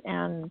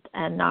and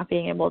not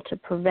being able to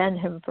prevent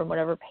him from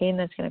whatever pain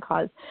that's going to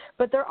cause.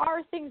 But there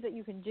are things that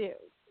you can do,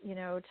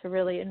 to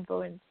really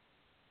influence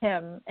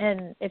him.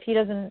 And if he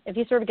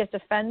sort of gets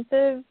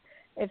defensive,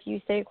 if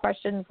you say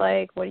questions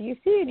like, what do you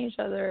see in each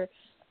other,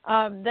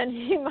 then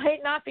he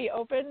might not be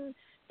open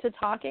to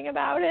talking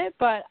about it.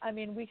 But, I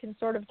mean, we can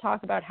sort of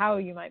talk about how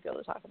you might be able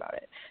to talk about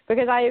it.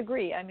 Because I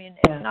agree. I mean,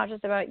 it's not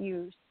just about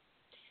you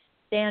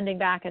standing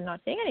back and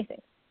not saying anything.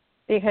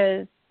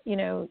 Because,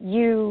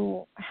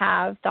 you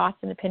have thoughts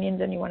and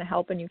opinions and you want to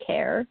help and you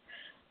care.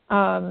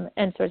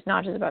 And so it's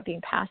not just about being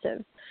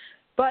passive.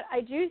 But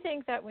I do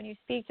think that when you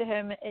speak to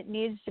him, it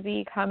needs to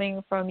be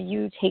coming from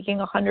you taking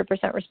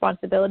 100%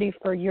 responsibility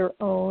for your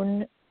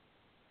own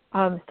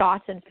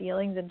thoughts and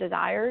feelings and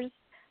desires,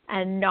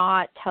 and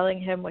not telling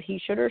him what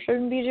he should or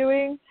shouldn't be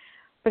doing.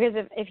 Because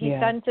if he Yeah.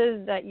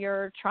 senses that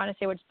you're trying to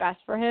say what's best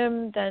for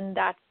him, then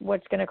that's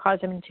what's going to cause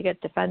him to get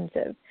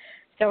defensive.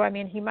 So, I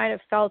mean, he might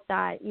have felt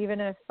that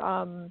even if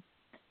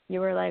you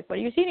were like, what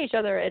are you seeing each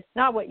other? It's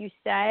not what you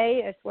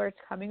say, it's where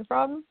it's coming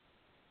from.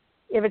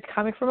 If it's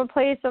coming from a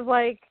place of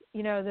like,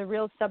 you know, the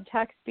real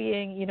subtext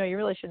being, you know, you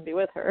really shouldn't be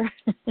with her,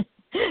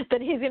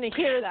 then he's going to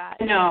hear that.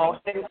 No.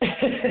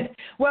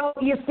 Well,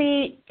 you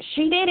see,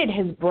 she dated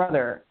his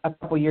brother a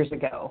couple years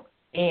ago,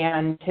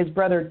 and his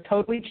brother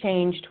totally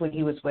changed when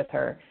he was with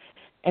her.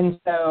 And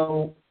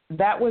so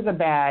that was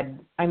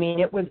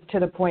it was to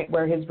the point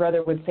where his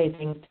brother would say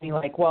things to me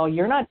like, well,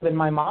 you're not even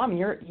my mom.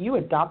 You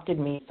adopted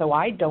me, so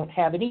I don't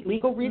have any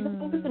legal reason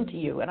to listen to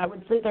you. And I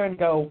would sit there and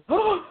go,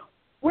 oh,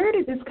 where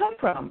did this come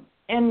from?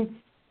 And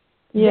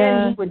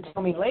then he would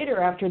tell me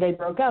later after they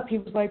broke up, he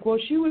was like, well,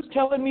 she was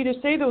telling me to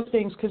say those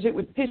things because it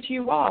would piss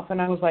you off.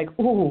 And I was like,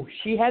 ooh,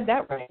 she had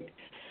that right.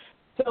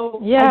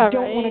 So I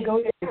don't want to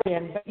go there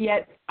again. But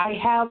yet I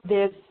have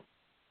this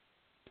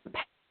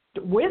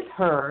with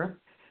her.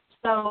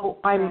 So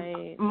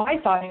my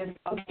thought is,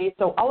 okay,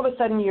 so all of a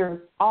sudden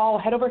you're all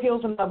head over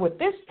heels in love with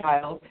this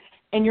child,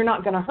 and you're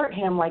not going to hurt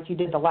him like you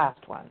did the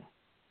last one.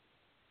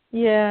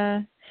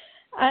 Yeah.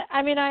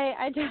 I mean,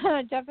 I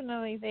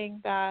definitely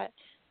think that,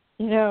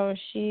 you know,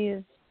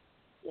 if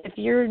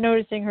you're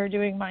noticing her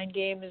doing mind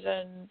games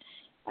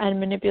and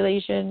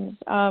manipulations,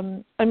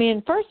 I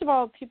mean, first of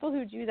all, people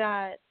who do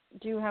that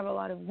do have a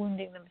lot of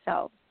wounding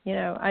themselves, you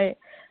know.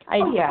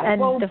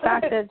 The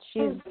fact that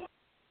she's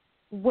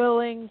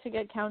willing to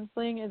get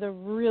counseling is a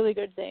really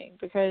good thing,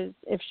 because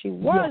if she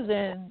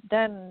wasn't,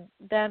 then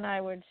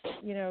I would,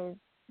 you know,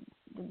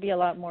 be a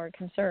lot more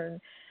concerned.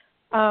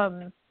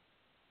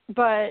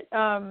 But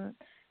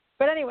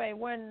anyway,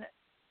 when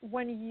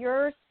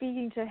you're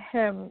speaking to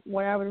him,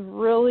 what I would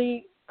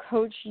really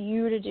coach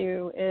you to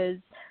do is,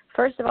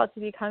 first of all, to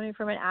be coming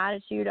from an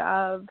attitude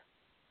of,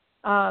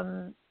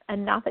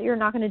 and not that you're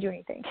not going to do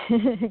anything,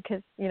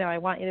 because, you know, I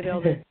want you to be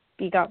able to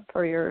speak up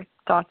for your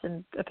thoughts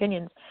and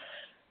opinions.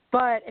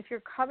 But if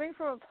you're coming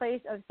from a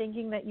place of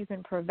thinking that you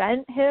can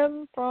prevent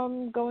him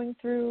from going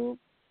through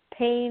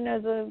pain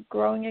as a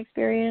growing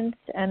experience,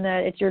 and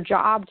that it's your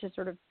job to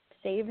sort of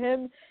save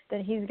him,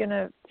 then he's going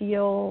to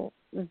feel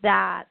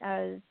that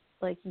as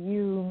like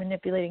you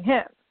manipulating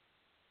him,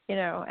 you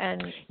know,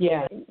 and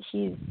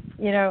he's,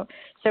 you know,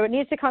 so it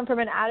needs to come from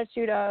an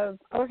attitude of,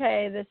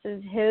 okay, this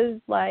is his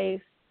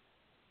life.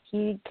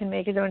 He can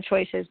make his own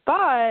choices,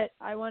 but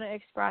I want to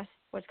express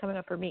what's coming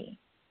up for me,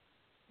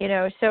 you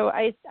know? So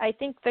I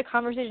think the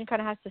conversation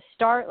kind of has to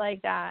start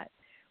like that,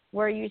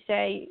 where you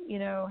say, you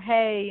know,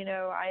 hey, you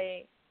know,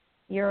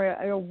 you're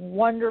a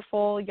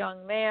wonderful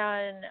young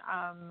man.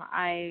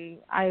 I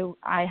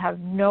have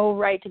no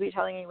right to be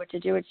telling you what to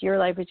do. It's your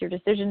life. It's your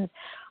decisions.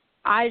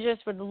 I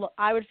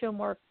would feel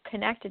more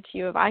connected to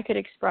you if I could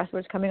express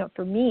what's coming up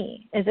for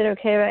me. Is it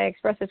okay if I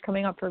express what's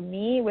coming up for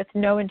me with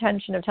no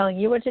intention of telling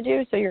you what to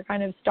do? So you're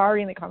kind of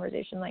starting the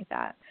conversation like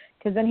that,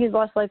 because then he's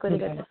less likely to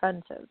get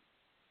defensive.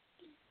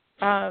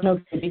 Because,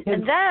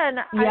 and then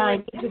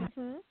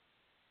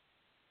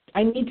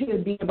I need to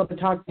be able to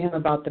talk to him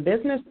about the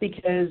business,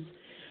 because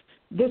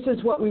this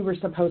is what we were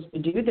supposed to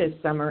do this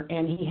summer,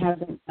 and he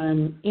hasn't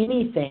done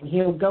anything.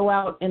 He'll go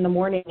out in the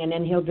morning, and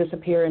then he'll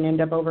disappear and end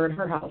up over at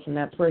her house, and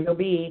that's where he'll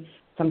be.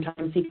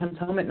 Sometimes he comes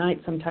home at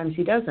night, sometimes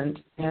he doesn't.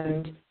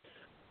 And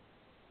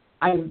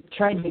I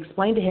tried to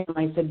explain to him,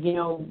 I said, you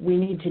know, we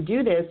need to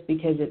do this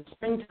because it's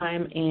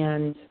springtime,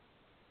 and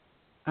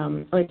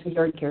it's a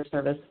yard care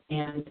service.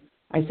 And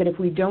I said, if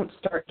we don't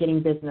start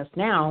getting business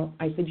now,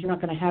 I said, you're not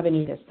going to have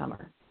any this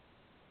summer.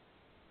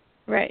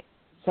 Right.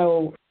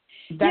 So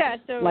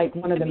that's like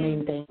one of the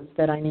main things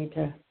that I need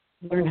to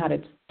learn how to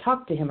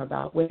talk to him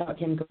about, without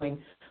him going,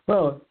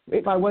 well,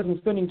 if I wasn't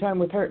spending time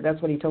with her,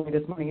 that's what he told me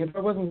this morning, if I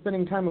wasn't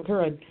spending time with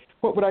her,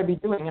 what would I be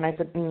doing? And I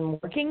said,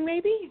 working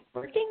maybe?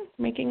 Working?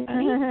 Making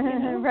money? You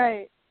know?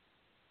 Right.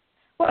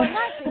 Well, in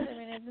that case, I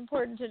mean, it's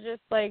important to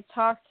just, like,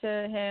 talk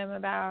to him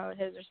about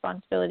his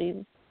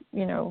responsibilities,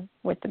 you know,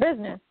 with the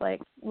business,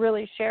 like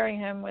really sharing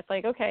him with,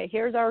 like, okay,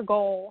 here's our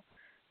goal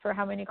for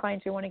how many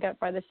clients we want to get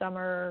by the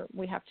summer.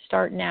 We have to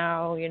start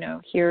now, you know,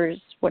 here's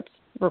what's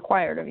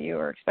required of you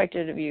or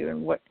expected of you,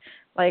 and what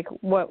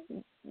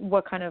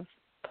kind of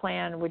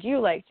plan would you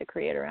like to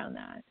create around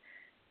that?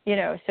 You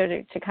know, so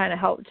to kind of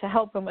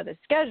help him with his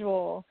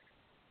schedule,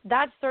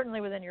 that's certainly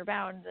within your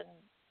bounds,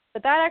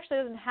 but that actually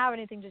doesn't have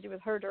anything to do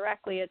with her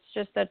directly. It's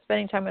just that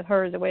spending time with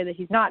her is a way that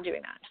he's not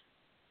doing that.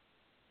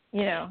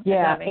 You know.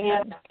 Yeah,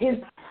 and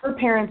her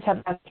parents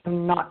have asked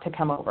him not to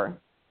come over.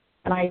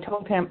 And I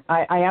told him,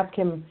 I asked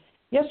him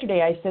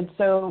yesterday, I said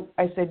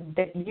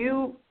that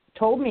you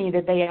told me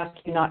that they asked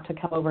you not to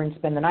come over and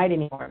spend the night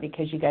anymore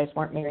because you guys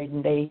weren't married,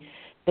 and they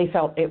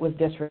felt it was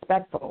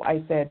disrespectful.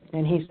 I said,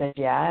 and he said,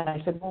 yeah. And I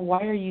said, well,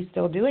 why are you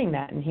still doing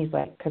that? And he's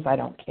like, because I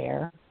don't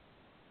care.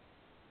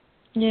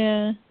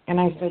 Yeah. And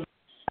I said,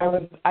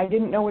 I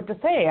didn't know what to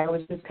say. I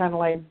was just kind of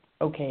like,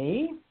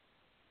 okay.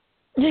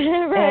 Right.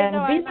 And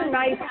these are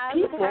nice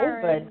people,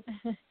 but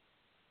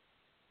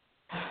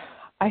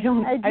I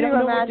don't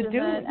know what to do.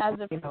 As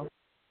a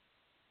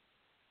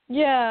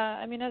Yeah,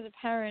 I mean, as a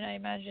parent, I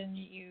imagine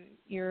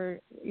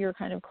you're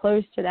kind of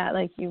close to that.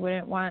 Like, you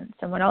wouldn't want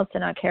someone else to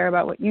not care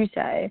about what you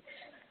say.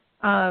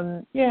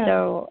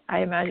 So I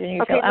imagine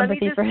you feel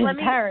empathy for his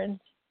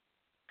parents.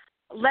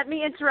 Let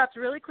me interrupt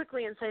really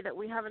quickly and say that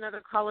we have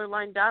another caller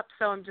lined up.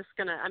 So I'm just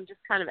kind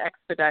of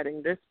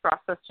expediting this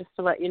process just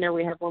to let you know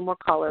we have one more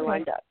caller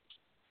lined up.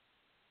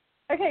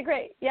 Okay,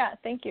 great. Yeah,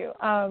 thank you.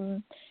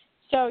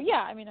 So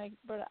yeah, I mean,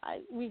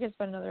 we could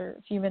spend another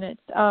few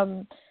minutes.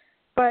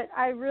 But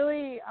I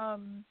really, I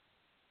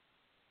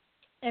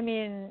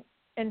mean,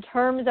 in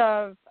terms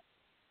of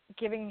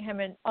giving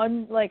him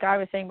like I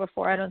was saying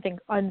before, I don't think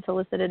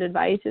unsolicited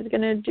advice is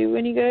going to do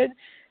any good.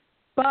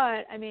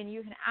 But I mean,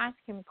 you can ask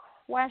him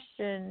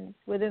questions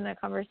within that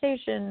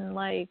conversation,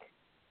 like,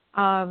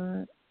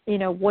 you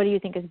know, what do you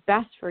think is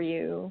best for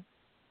you?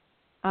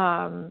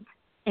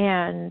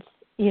 And,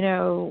 you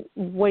know,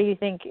 what do you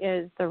think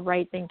is the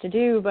right thing to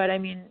do? But I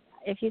mean,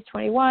 if he's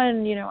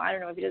 21, you know, I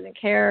don't know if he doesn't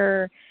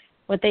care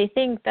what they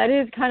think, that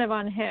is kind of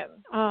on him.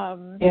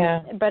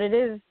 But it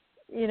is,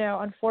 you know,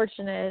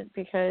 unfortunate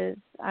because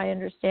I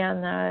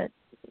understand that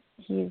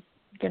he's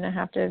going to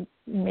have to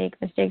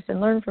make mistakes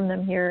and learn from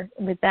them here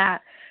with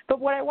that. But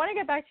what I want to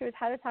get back to is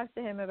how to talk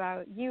to him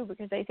about you,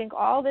 because I think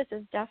all this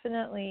is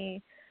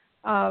definitely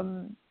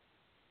possible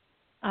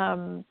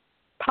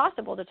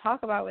to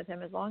talk about with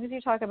him as long as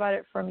you talk about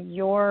it from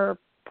your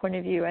point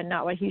of view and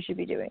not what he should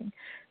be doing.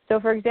 So,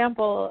 for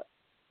example,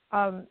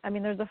 I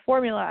mean, there's a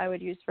formula I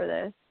would use for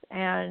this,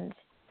 and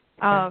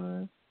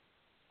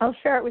I'll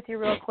share it with you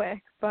real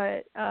quick.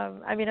 But,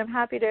 I mean, I'm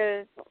happy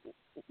to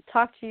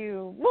talk to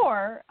you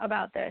more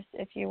about this.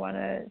 If you want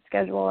to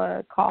schedule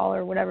a call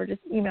or whatever,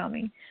 just email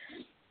me.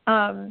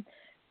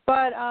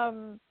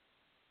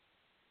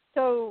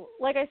 So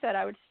like I said,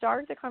 I would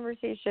start the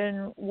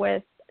conversation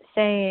with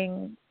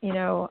saying, you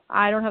know,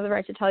 I don't have the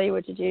right to tell you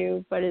what to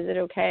do, but is it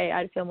okay?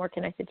 I'd feel more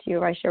connected to you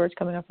if I share what's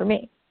coming up for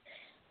me.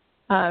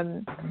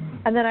 And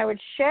then I would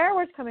share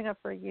what's coming up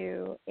for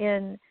you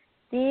in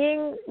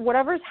seeing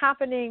whatever's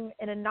happening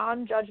in a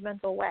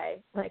non-judgmental way.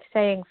 Like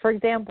saying, for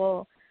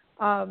example,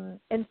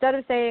 instead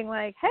of saying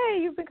like, hey,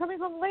 you've been coming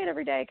home late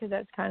every day, because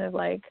that's kind of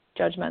like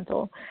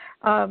judgmental.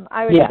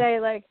 I would say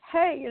like,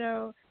 hey, you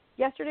know,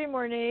 yesterday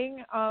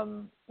morning,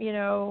 you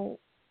know,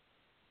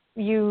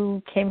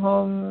 you came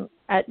home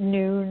at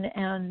noon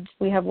and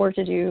we have work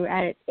to do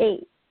at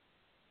 8,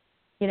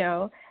 you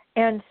know,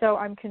 and so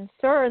I'm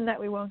concerned that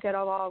we won't get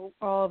all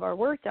of our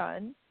work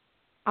done.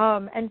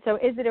 And so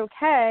is it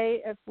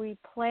okay if we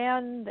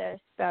plan this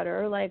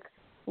better? Like,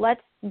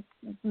 let's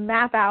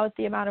map out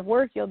the amount of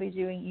work you'll be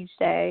doing each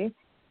day,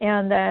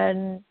 and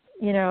then,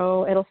 you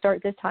know, it'll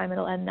start this time,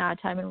 it'll end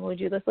that time, and we'll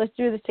do this. Let's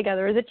do this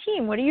together as a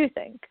team. What do you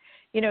think?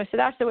 You know, so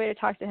that's the way to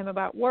talk to him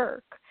about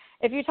work.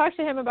 If you talk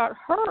to him about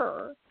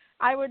her,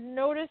 I would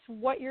notice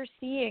what you're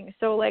seeing.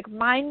 So, like,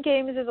 mind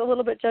games is a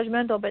little bit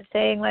judgmental, but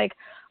saying, like,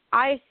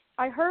 I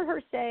heard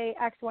her say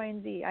X, Y,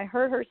 and Z. I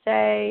heard her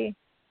say,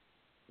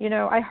 you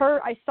know,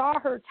 I saw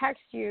her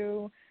text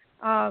you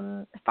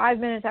 5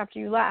 minutes after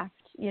you left,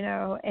 you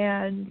know,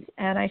 and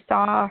I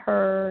saw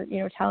her, you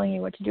know, telling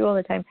you what to do all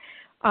the time.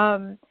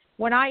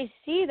 When I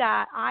see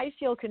that, I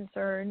feel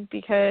concerned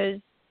because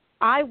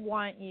I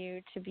want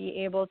you to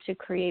be able to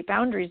create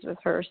boundaries with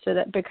her, so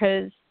that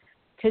because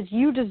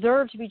you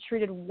deserve to be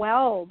treated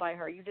well by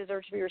her. You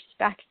deserve to be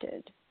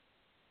respected,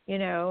 you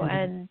know. Mm-hmm.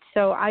 And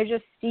so I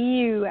just see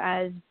you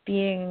as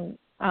being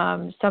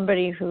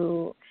somebody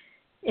who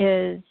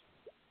is,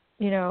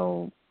 you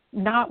know,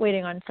 not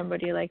waiting on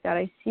somebody like that.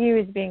 I see you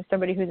as being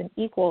somebody who's an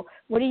equal.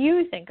 What do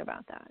you think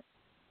about that?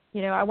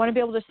 You know, I want to be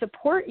able to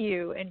support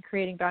you in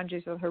creating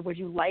boundaries with her. Would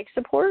you like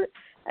support?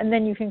 And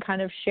then you can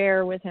kind of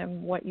share with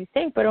him what you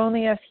think, but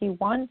only if he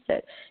wants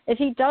it. If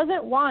he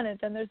doesn't want it,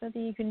 then there's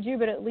nothing you can do,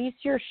 but at least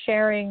you're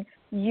sharing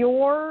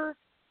your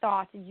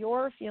thoughts,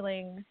 your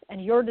feelings,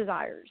 and your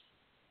desires.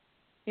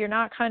 You're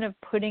not kind of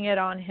putting it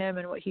on him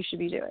and what he should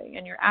be doing,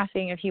 and you're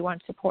asking if he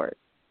wants support.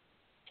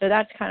 So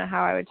that's kind of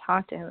how I would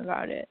talk to him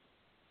about it,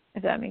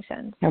 if that makes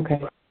sense.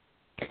 Okay.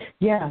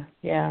 Yeah.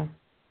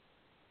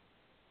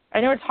 I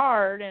know it's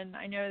hard, and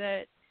I know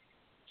that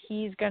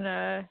he's going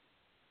to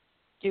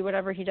do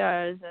whatever he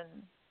does.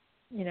 And,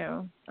 you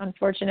know,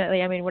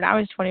 unfortunately, I mean, when I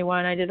was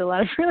 21, I did a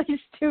lot of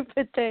really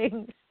stupid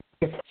things.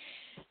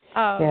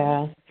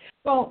 Yeah.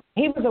 Well,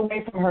 he was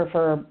away from her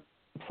for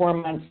 4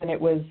 months, and he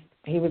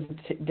was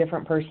a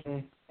different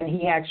person. And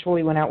he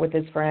actually went out with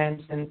his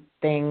friends and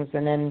things,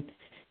 and then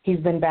he's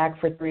been back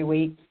for 3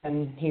 weeks,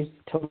 and he's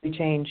totally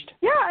changed.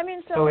 Yeah, I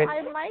mean, so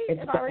I might,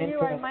 if I were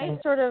you, I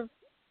might sort of,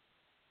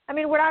 I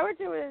mean, what I would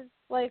do is,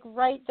 like,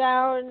 write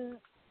down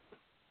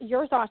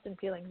your thoughts and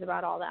feelings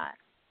about all that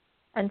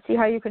and see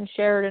how you can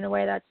share it in a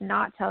way that's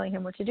not telling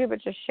him what to do, but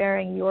just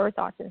sharing your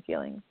thoughts and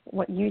feelings,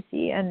 what you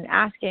see, and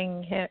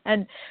asking him.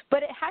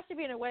 But it has to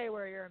be in a way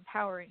where you're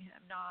empowering him,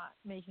 not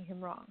making him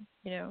wrong,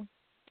 you know?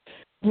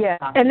 Yeah.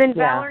 And then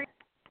Valerie,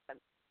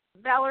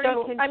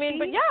 so, can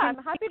I'm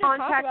happy to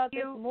talk about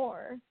this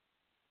more.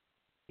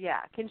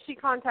 Yeah. Can she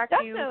contact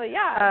you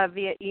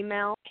via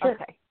email? Sure.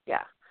 Okay.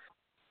 Yeah.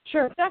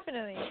 Sure,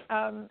 definitely.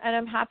 And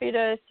I'm happy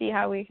to see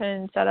how we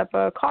can set up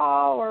a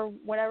call or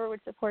whatever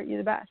would support you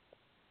the best.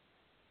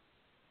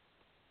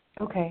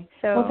 Okay.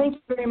 So, well, thank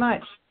you very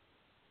much.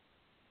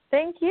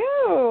 Thank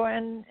you.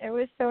 And it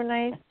was so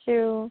nice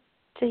to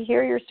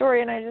hear your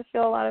story, and I just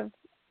feel a lot of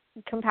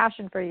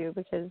compassion for you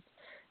because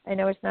I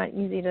know it's not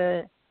easy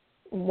to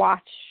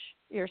watch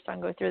your son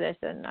go through this,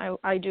 and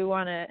I do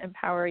want to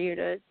empower you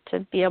to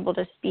be able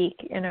to speak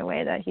in a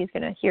way that he's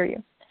going to hear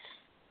you.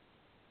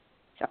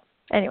 So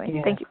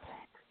anyway, Thank you.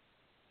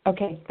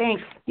 Okay,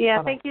 thanks. Yeah,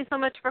 Bye-bye. Thank you so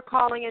much for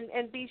calling,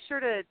 and be sure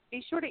to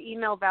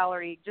email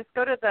Valerie. Just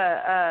go to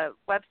the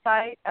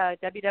website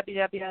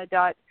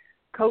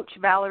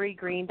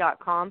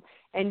www.coachvaleriegreene.com,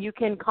 and you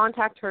can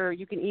contact her.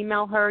 You can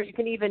email her. You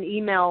can even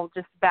email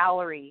just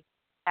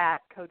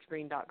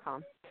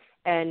Valerie@coachgreene.com,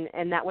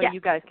 and that way you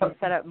guys can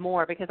set up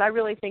more because I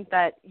really think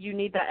that you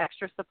need that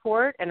extra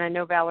support, and I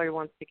know Valerie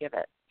wants to give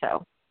it.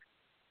 So.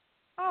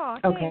 Oh,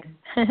 okay.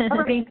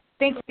 All right.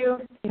 Thank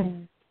you.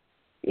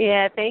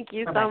 Yeah, thank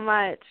you Bye-bye. so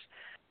much.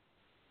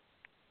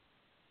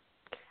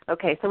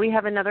 Okay, so we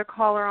have another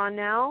caller on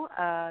now.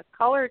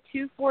 Caller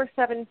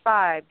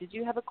 2475. Did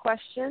you have a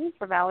question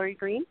for Valerie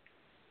Greene?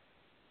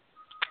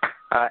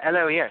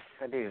 Hello, yes,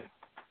 I do.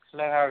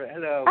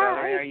 Hello, Valerie.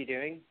 How are you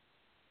doing?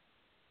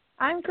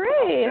 I'm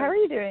great. How are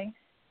you doing?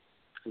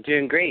 I'm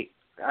doing great.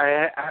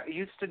 I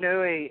used to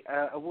know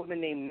a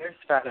woman named Nurse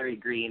Valerie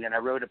Greene, and I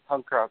wrote a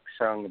punk rock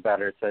song about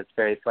her, so it's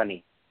very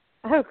funny.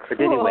 Oh, cool.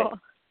 But anyway,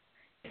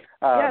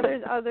 yeah,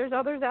 there's others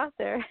out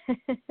there.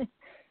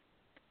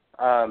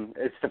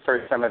 It's the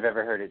first time I've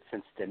ever heard it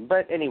since then.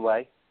 But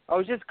anyway, I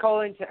was just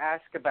calling to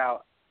ask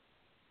about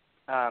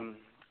a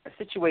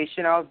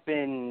situation. I've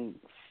been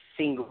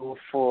single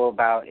for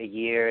about a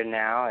year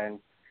now, and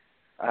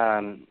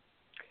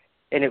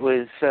it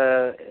was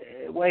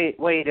way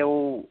it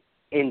all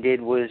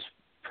ended was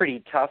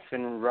pretty tough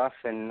and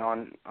rough, and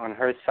on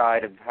her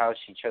side of how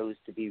she chose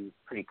to be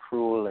pretty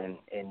cruel in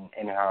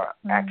her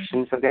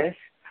actions, I guess.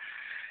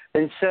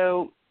 And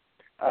so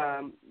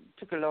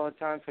took a lot of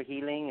time for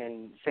healing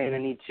and saying I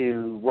need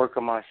to work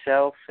on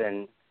myself,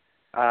 and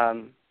I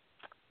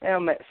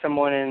met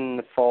someone in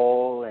the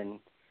fall, and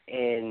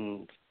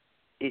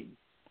it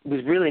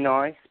was really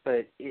nice,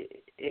 but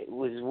it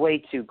was way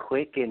too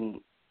quick,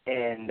 and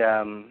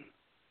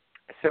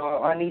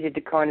so I needed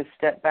to kind of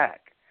step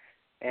back.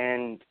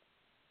 And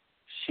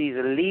she's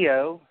a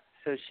Leo,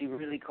 so she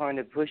really kind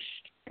of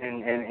pushed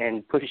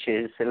and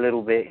pushes a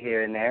little bit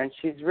here and there, and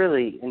she's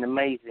really an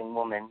amazing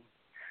woman.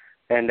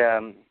 And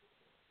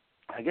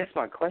I guess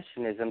my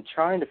question is, I'm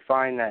trying to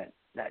find that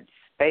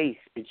space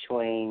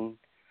between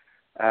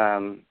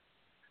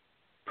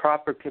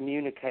proper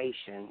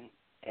communication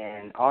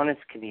and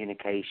honest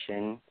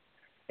communication,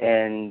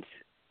 and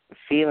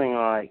feeling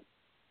like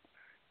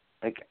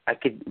I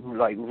could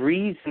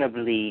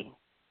reasonably,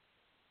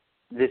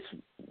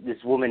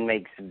 this woman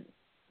makes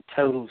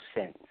total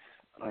sense,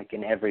 like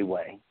in every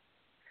way,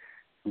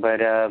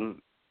 but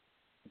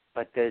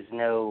there's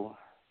no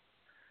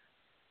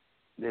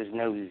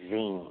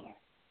zing,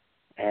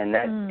 and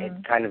that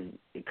it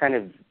kind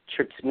of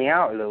trips me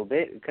out a little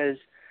bit because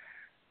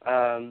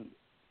I'm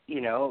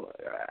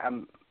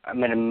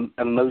an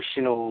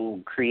emotional,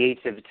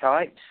 creative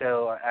type,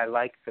 so I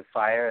like the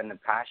fire and the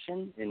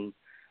passion, and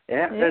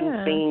that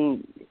doesn't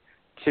seem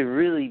to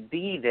really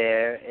be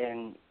there,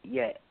 and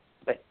yet,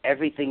 but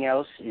everything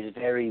else is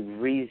very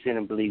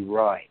reasonably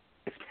right,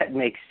 if that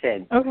makes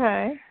sense.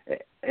 Okay.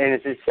 And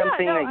is it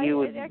something that you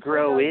would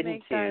grow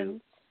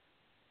into?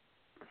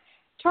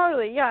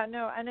 Totally, yeah,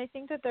 no, and I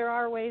think that there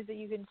are ways that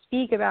you can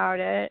speak about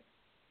it,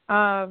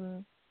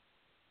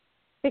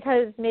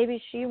 because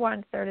maybe she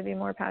wants there to be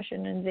more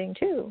passion and zing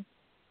too,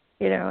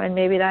 and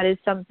maybe that is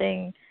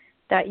something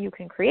that you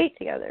can create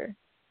together.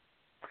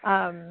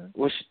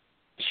 Well,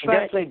 she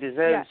definitely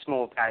deserves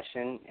more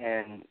passion,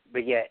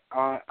 but yet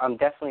I'm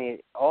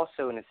definitely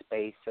also in a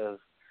space of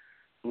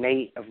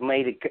made a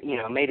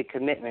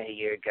commitment a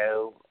year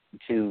ago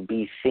to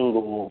be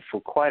single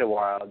for quite a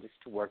while, just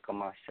to work on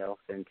myself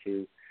and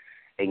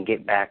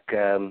get back.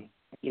 You're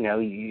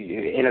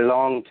in a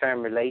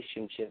long-term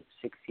relationship,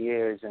 6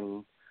 years,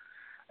 and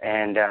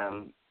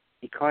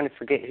you kind of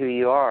forget who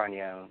you are on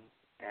your own,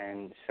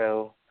 and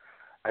so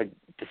I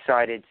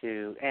decided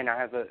to, and I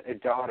have a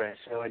daughter,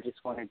 so I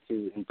just wanted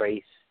to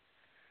embrace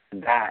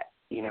that,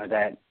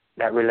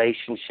 that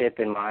relationship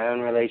in my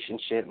own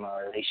relationship, my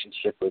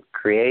relationship with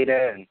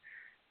Creator,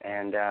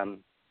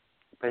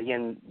 but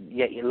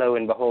yet lo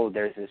and behold,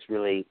 there's this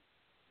really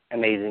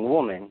amazing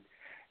woman,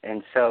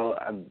 and so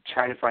I'm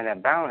trying to find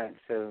that balance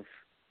of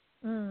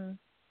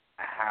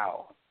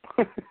how.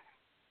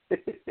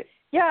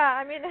 Yeah,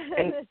 I mean,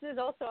 this is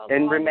also a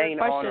and remain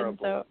question, honorable.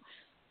 So.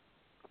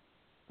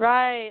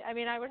 Right. I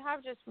mean, I would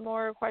have just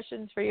more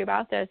questions for you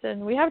about this,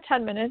 and we have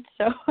 10 minutes,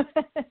 so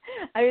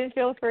I mean,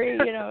 feel free,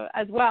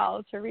 as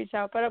well to reach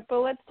out. But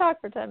let's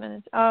talk for 10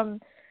 minutes.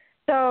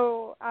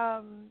 So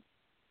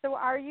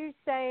are you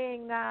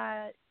saying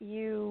that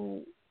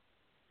you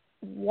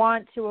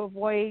want to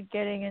avoid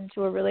getting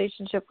into a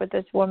relationship with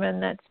this woman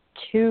that's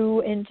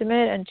too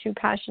intimate and too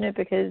passionate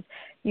because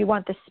you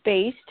want the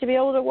space to be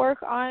able to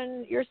work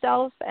on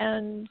yourself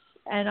and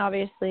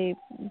obviously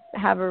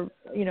have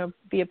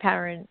be a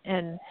parent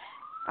and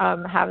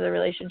have the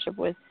relationship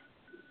with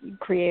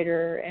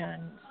Creator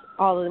and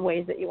all of the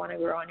ways that you want to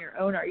grow on your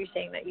own? Are you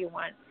saying that you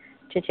want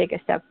to take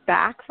a step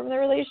back from the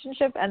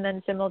relationship and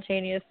then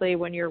simultaneously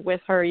when you're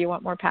with her you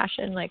want more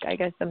passion? Like, I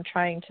guess I'm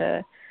trying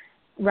to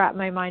wrap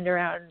my mind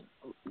around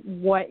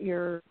what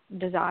your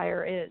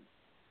desire is.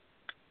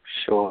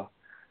 Sure.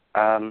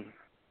 I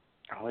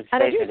would say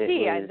and I do that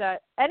see it was,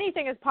 that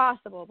anything is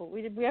possible, but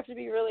we have to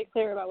be really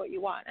clear about what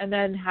you want and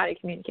then how to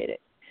communicate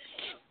it.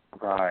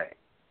 Right.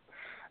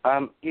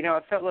 I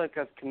felt like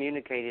I've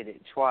communicated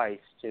it twice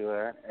to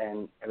her,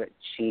 and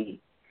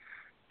she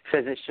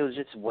says that she'll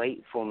just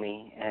wait for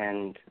me,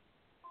 and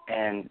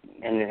in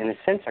a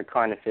sense I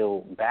kind of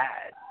feel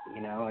bad,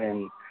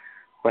 and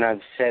when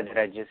I've said that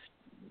I just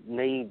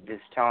need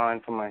this time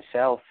for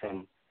myself,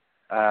 and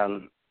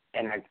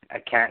I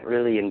can't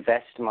really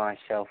invest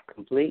myself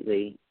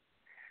completely,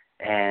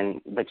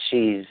 but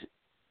she's,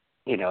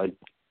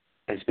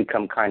 has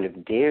become kind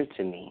of dear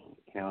to me,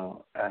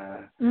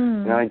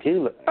 and I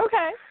do.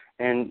 Okay.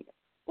 And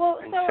well,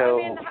 and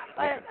so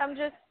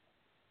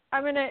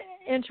I'm going to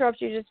interrupt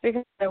you just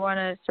because I want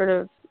to sort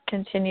of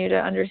continue to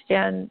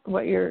understand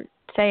what you're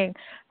saying,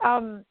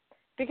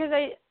 because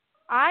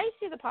I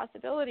see the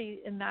possibility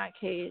in that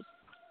case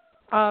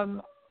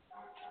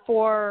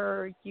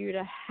for you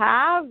to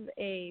have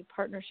a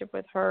partnership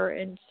with her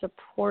in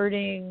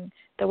supporting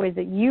the ways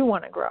that you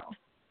want to grow.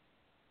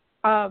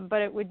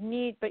 But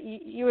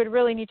you would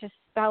really need to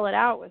spell it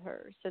out with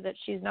her so that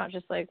she's not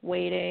just like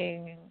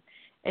waiting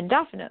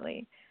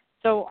indefinitely.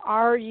 So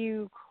are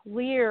you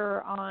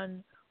clear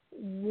on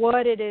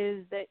what it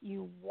is that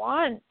you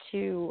want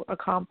to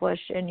accomplish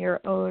in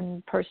your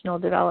own personal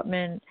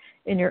development,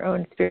 in your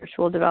own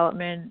spiritual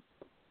development,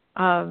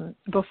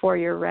 before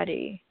you're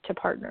ready to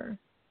partner,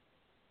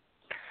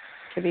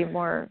 to be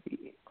more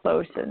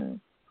close and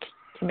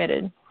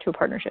committed to a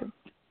partnership?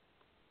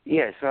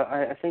 Yes,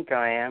 I think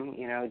I am.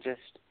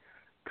 Just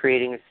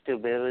creating a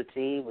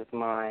stability with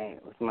my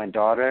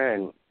daughter,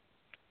 and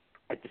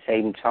at the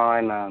same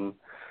time,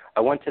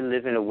 I want to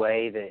live in a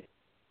way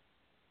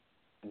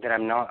that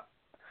I'm not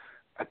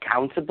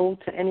accountable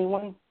to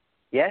anyone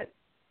yet.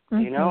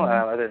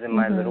 Other than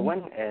my little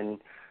one, and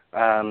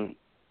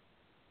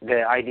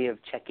the idea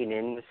of checking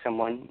in with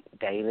someone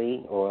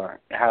daily, or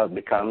how it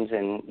becomes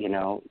in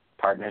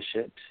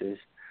partnerships, is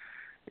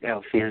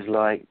feels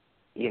like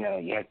you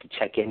have to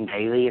check in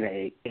daily,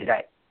 and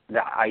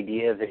the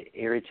idea of it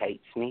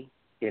irritates me,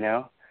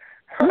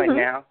 right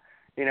now,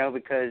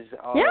 because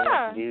all I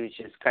want to do is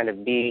just kind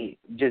of be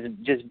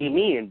just be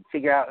me and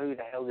figure out who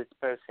the hell this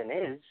person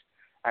is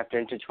after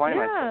intertwining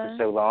myself for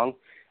so long.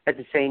 At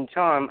the same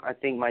time, I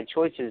think my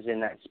choices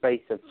in that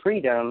space of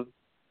freedom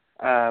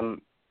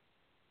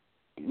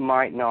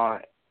might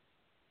not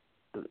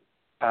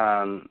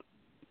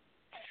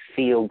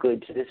feel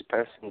good to this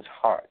person's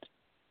heart.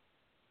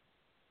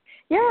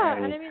 Yeah,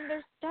 and I mean,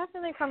 there's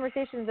definitely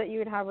conversations that you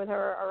would have with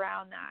her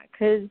around that,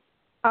 because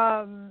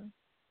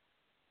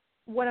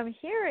what I'm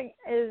hearing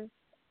is,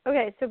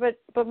 okay, so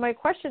but my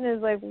question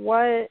is, like,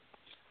 what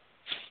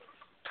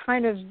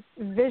kind of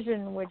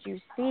vision would you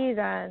see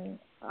then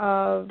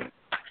of,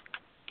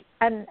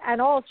 and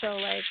also,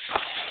 like,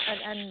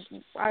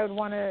 and I would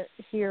want to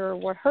hear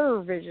what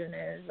her vision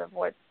is of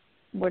what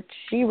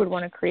she would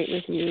want to create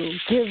with you,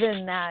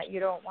 given that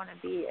you don't want to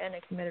be in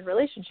a committed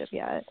relationship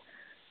yet.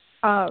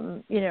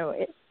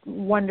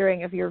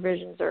 Wondering if your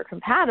visions are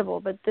compatible,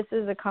 but this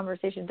is a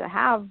conversation to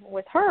have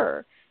with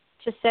her,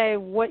 to say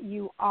what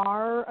you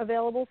are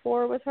available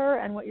for with her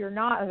and what you're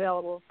not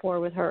available for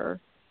with her,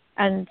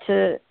 and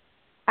to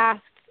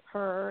ask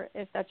her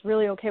if that's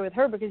really okay with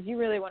her, because you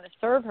really want to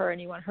serve her and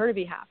you want her to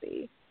be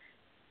happy.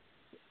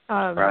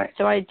 Right.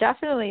 So I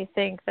definitely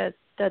think that's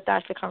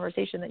a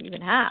conversation that you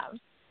can have.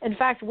 In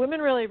fact,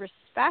 women really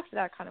respect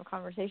that kind of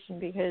conversation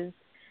because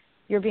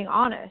you're being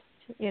honest,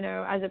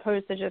 as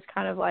opposed to just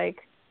kind of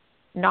like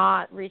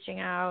not reaching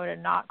out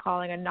and not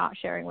calling and not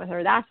sharing with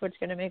her. That's what's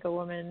going to make a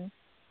woman,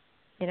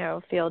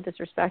 feel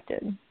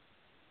disrespected,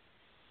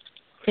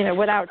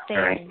 without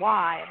saying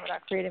why and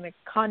without creating a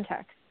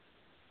context.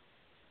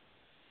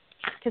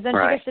 Because then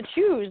she gets to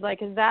choose,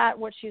 like, is that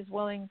what she's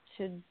willing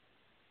to,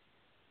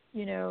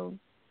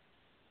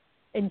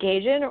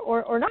 engage in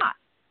or not?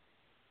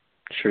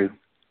 True.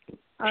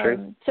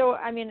 So,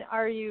 I mean,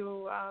 are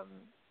you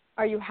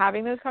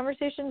having those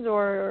conversations,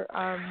 or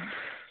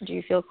do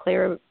you feel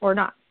clear or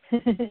not?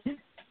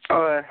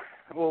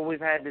 Well, we've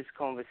had this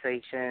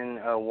conversation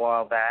a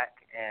while back,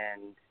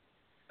 and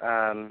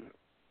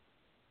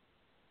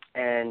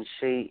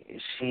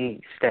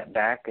she stepped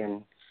back,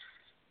 and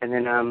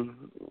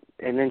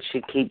then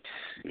she keeps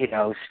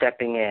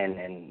stepping in,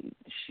 and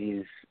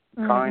she's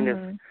kind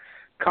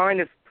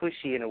of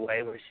pushy in a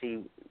way where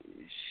she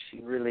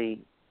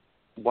really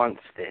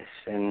wants this,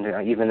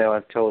 and even though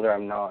I've told her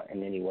I'm not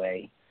in any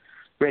way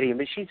ready,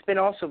 but she's been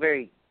also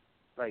very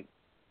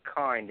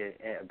kind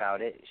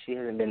about it. She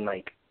hasn't been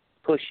like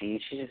pushy.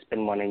 She's just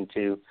been wanting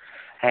to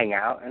hang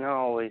out, and I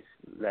always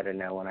let her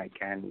know when I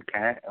can and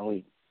can't, and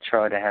we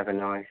try to have a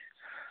nice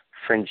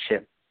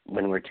friendship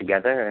when we're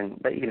together.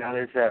 But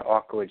there's that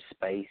awkward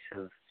space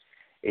of,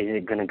 is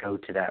it going to go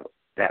to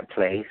that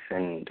place,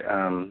 and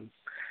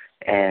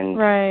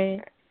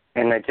right.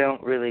 And I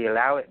don't really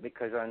allow it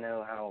because I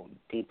know how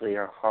deeply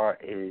her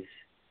heart is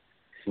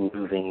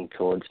moving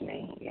towards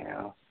me,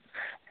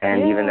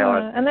 And even though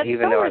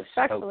I've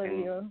spoken,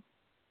 you.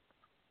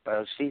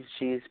 Well,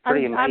 she's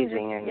pretty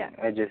amazing, and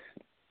I just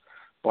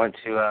want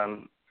to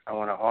I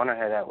want to honor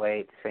her that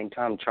way. At the same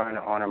time, trying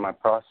to honor my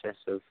process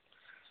of,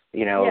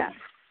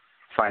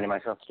 finding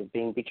myself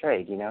being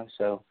betrayed.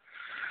 So.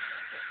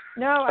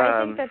 No,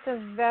 I think that's a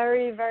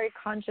very, very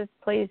conscious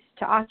place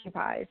to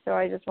occupy. So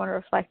I just want to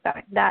reflect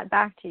that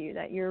back to you,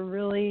 that you're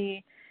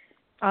really,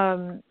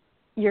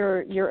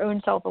 your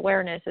own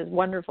self-awareness is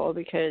wonderful,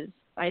 because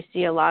I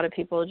see a lot of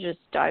people just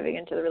diving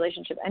into the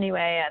relationship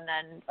anyway and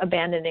then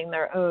abandoning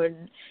their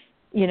own,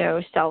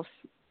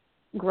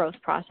 self-growth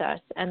process.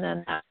 And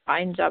then that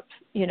winds up,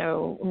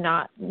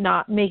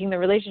 not making the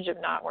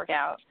relationship not work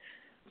out.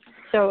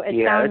 So it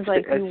sounds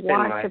like you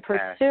want to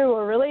pursue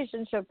a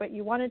relationship, but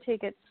you want to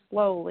take it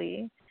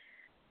slowly.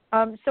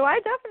 So I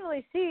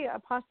definitely see a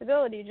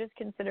possibility, just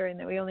considering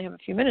that we only have a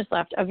few minutes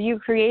left, of you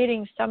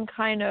creating some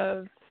kind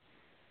of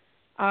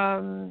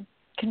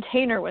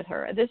container with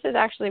her. This is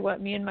actually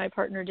what me and my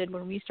partner did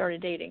when we started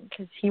dating,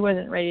 because he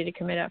wasn't ready to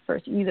commit at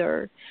first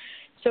either.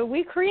 So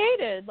we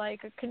created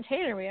like a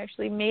container. We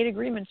actually made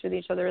agreements with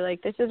each other.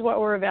 Like, this is what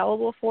we're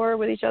available for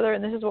with each other,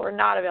 and this is what we're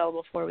not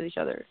available for with each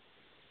other.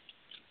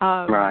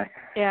 Right.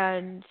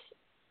 And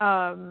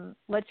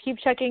let's keep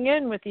checking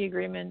in with the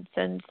agreements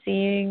and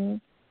seeing,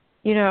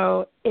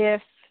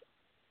 if,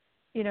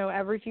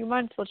 every few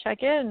months we'll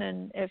check in,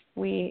 and if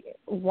we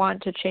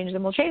want to change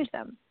them, we'll change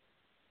them.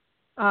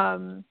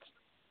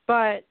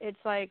 But it's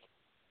like,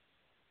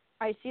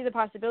 I see the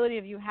possibility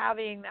of you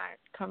having that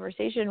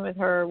conversation with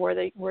her where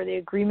the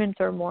agreements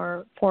are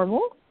more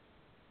formal.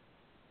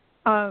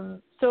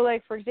 So,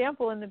 like, for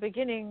example, in the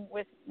beginning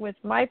with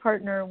my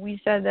partner, we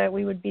said that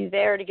we would be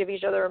there to give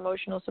each other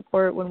emotional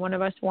support when one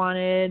of us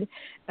wanted,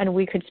 and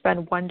we could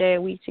spend one day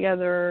a week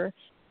together.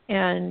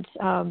 And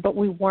but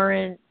we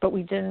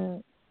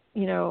didn't,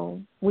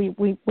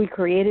 we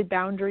created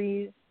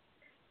boundaries.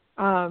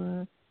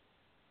 And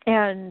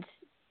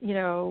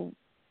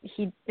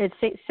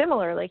it's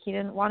similar. Like, he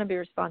didn't want to be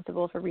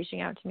responsible for reaching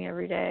out to me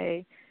every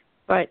day,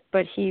 but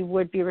he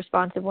would be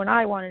responsive when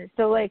I wanted.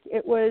 So, like,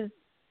 it was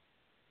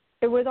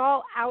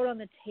all out on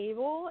the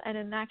table, and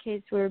in that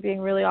case, we were being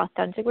really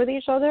authentic with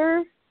each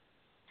other.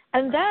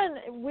 And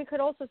then we could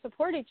also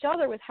support each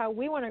other with how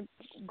we want to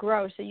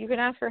grow. So you can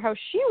ask her how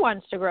she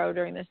wants to grow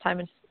during this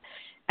time.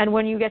 And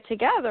when you get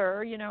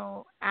together,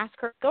 ask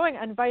her going,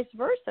 and vice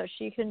versa.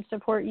 She can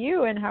support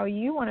you in how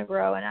you want to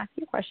grow and ask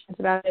you questions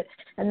about it.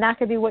 And that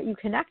could be what you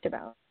connect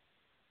about,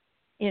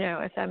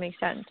 if that makes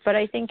sense. But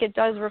I think it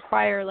does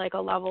require like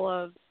a level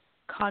of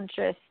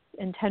conscious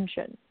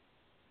intention,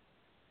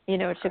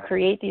 to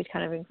create these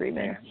kind of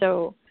agreements. Yeah.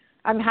 So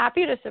I'm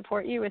happy to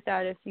support you with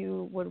that if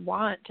you would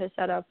want to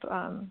set up,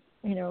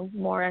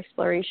 more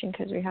exploration,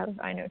 because we have,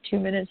 2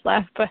 minutes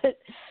left. But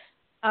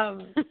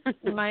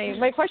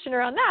my question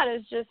around that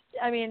is just,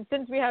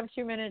 since we have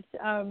 2 minutes,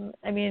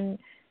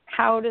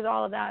 how does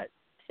all of that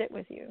sit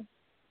with you?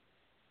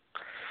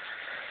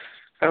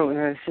 Oh,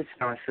 it sits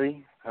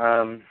nicely.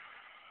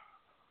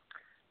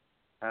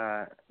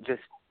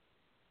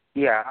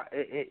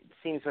 It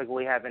seems like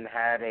we haven't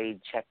had a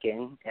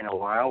check-in in a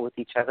while with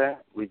each other.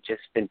 We've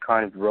just been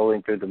kind of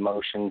rolling through the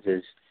motions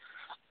as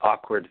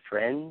awkward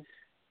friends,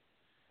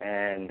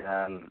 and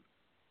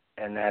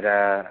that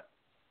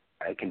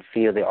I can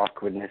feel the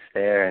awkwardness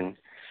there, and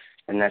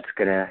that's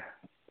gonna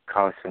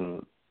cause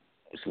some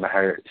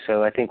hurt.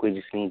 So I think we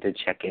just need to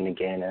check in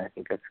again. I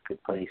think that's a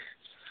good place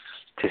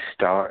to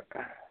start.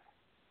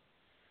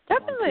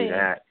 Definitely. Do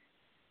that.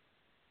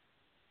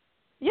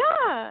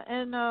 Yeah,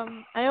 and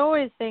I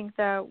always think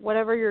that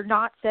whatever you're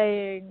not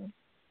saying,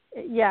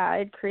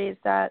 it creates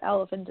that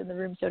elephant in the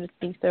room, so to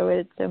speak. So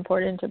it's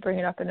important to bring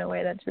it up in a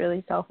way that's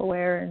really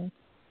self-aware and,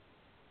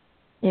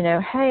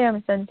 hey,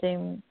 I'm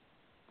sensing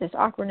this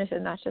awkwardness,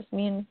 and that just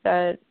means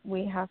that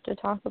we have to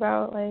talk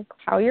about, like,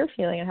 how you're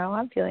feeling and how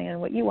I'm feeling and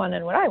what you want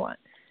and what I want.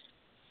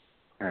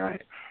 All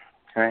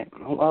right.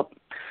 Well,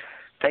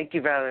 thank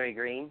you, Valerie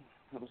Greene.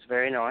 It was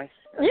very nice.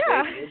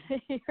 Yeah.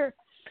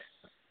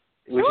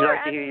 Would you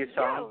like to hear your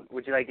song?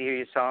 Would you like to hear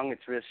your song?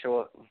 It's real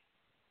short.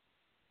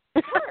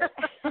 Sure.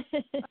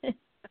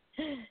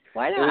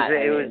 Why not?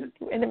 It was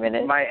in a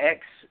minute. My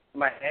ex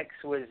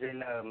was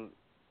in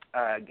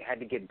had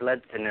to get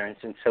blood thinners,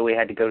 and so we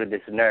had to go to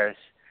this nurse,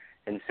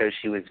 and so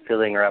she was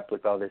filling her up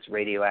with all this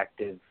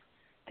radioactive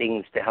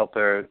things to help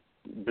her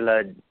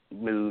blood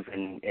move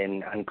and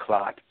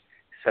unclot.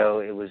 So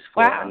it was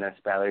for Nurse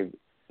Valerie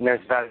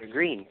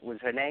Greene was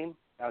her name.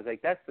 I was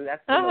like, that's the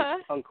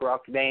most punk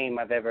rock name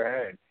I've ever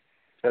heard.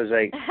 So I was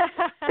like,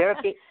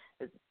 therapy.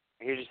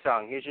 Here's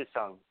your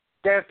song.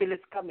 There, I feel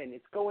it's coming.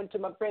 It's going to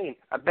my brain.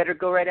 I better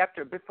go right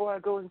after it before I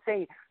go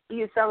insane.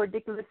 Be so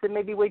ridiculous and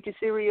maybe way too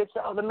serious.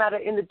 All the matter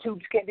in the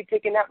tubes can't be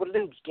taken out with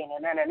lubes.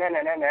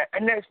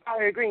 And there's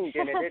Valerie Greene.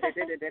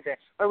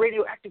 A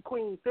radioactive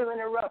queen filling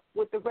her up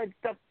with the red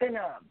stuff in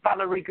her.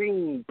 Valerie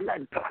Greene,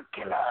 blood clot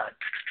killer.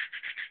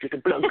 With a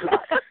blood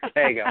clot.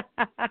 There you go.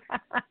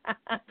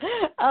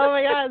 Oh,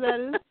 my God, that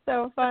is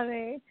so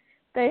funny.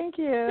 Thank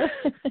you.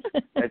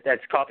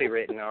 That's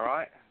copywritten, all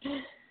right?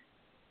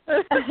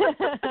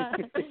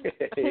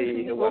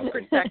 We'll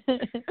protect you.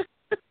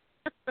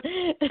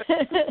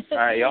 All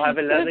right, y'all have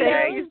a lovely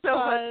day. Thank you so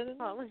much,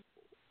 Holly.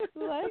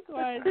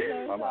 Likewise.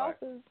 That was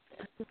awesome.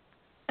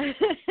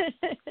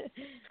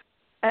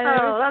 And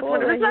that's cool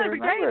what it's not you every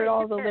day remembered that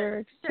all you the get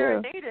lyrics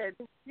serenaded.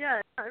 too. Yeah,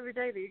 it's not every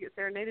day that you get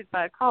serenaded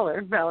by a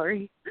caller,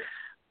 Valerie.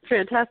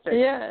 Fantastic.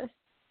 Yes.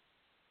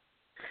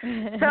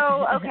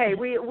 So okay,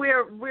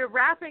 we're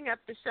wrapping up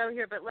the show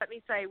here, but let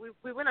me say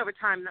we went over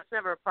time. That's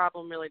never a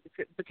problem really,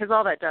 because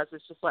all that does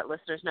is just let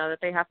listeners know that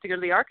they have to go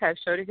to the archive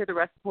show to hear the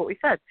rest of what we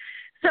said.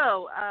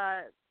 So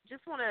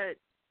just want to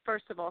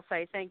first of all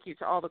say thank you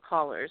to all the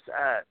callers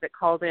that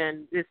called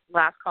in. This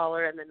last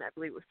caller, and then I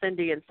believe it was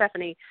Cindy and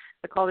Stephanie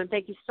that called in.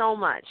 Thank you so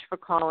much for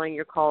calling.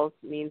 Your calls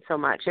mean so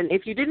much. And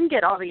if you didn't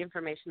get all the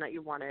information that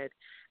you wanted,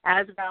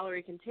 as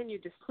Valerie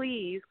continued, just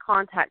please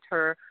contact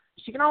her.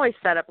 She can always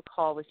set up a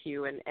call with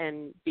you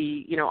and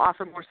be,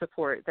 offer more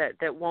support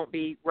that won't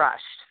be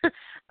rushed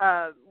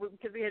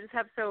because we just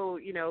have so,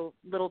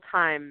 little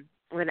time.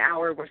 An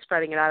hour, we're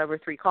spreading it out over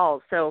 3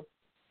 calls. So,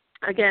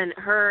 again,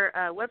 her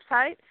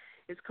website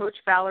is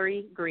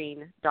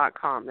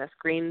CoachValerieGreene.com. That's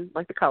green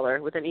like the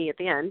color with an E at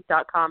the end,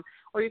 .com.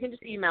 Or you can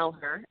just email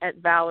her at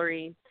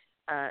Valerie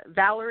at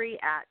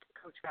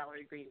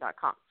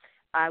CoachValerieGreene.com.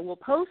 I will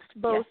post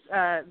both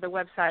the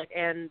website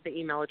and the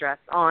email address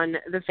on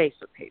the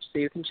Facebook page, so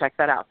you can check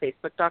that out,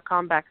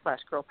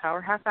 facebook.com/Girl Power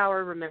Half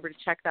Hour. Remember to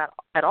check that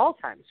at all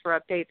times for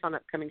updates on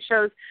upcoming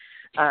shows.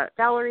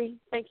 Valerie,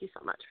 thank you so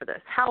much for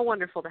this. How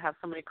wonderful to have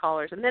so many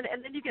callers. And then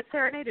you get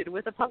serenaded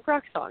with a punk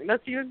rock song.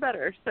 That's even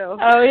better. So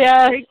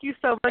thank you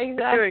so much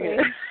for doing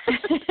it.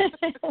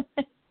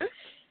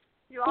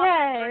 You all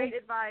have great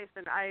advice,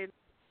 and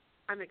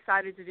I'm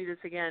excited to do this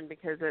again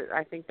because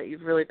I think that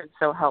you've really been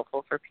so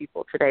helpful for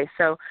people today.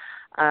 So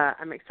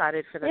I'm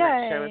excited for the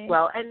next show as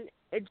well. And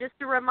just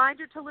a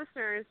reminder to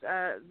listeners,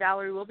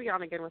 Valerie will be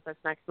on again with us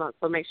next month.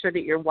 So make sure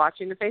that you're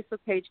watching the Facebook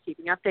page,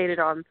 keeping updated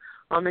on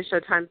the show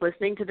times,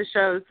 listening to the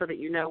shows so that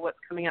you know what's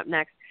coming up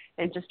next.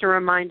 And just a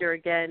reminder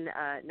again,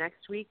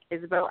 next week,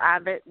 Isabel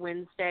Abbott,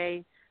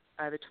 Wednesday,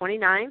 the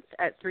 29th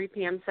at 3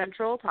 p.m.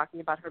 Central, talking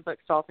about her book,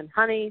 Salt and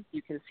Honey.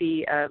 You can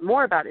see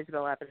more about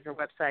Isabel Abbott at her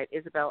website,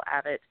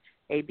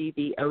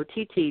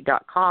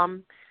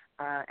 IsabelAbbott.com.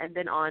 And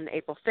then on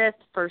April 5th,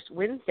 first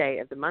Wednesday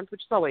of the month,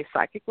 which is always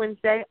Psychic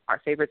Wednesday, our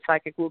favorite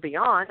psychic will be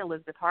on,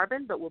 Elizabeth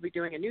Harbin, but we'll be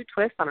doing a new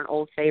twist on an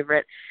old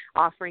favorite,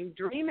 offering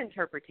dream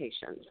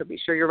interpretation. So be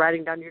sure you're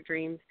writing down your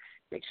dreams.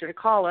 Make sure to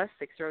call us,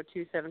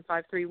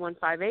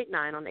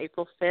 602-753-1589 on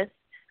April 5th,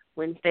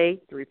 Wednesday,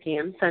 3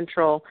 p.m.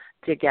 Central,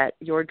 to get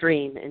your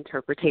dream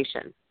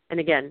interpretation. And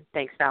again,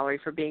 thanks, Valerie,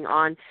 for being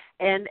on.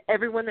 And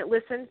everyone that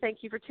listened,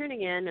 thank you for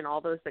tuning in. And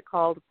all those that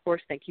called, of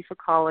course, thank you for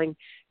calling.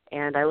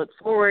 And I look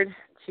forward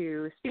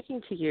to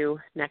speaking to you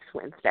next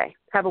Wednesday.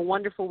 Have a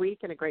wonderful week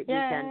and a great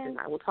weekend, and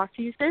I will talk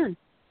to you soon.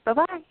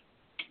 Bye-bye.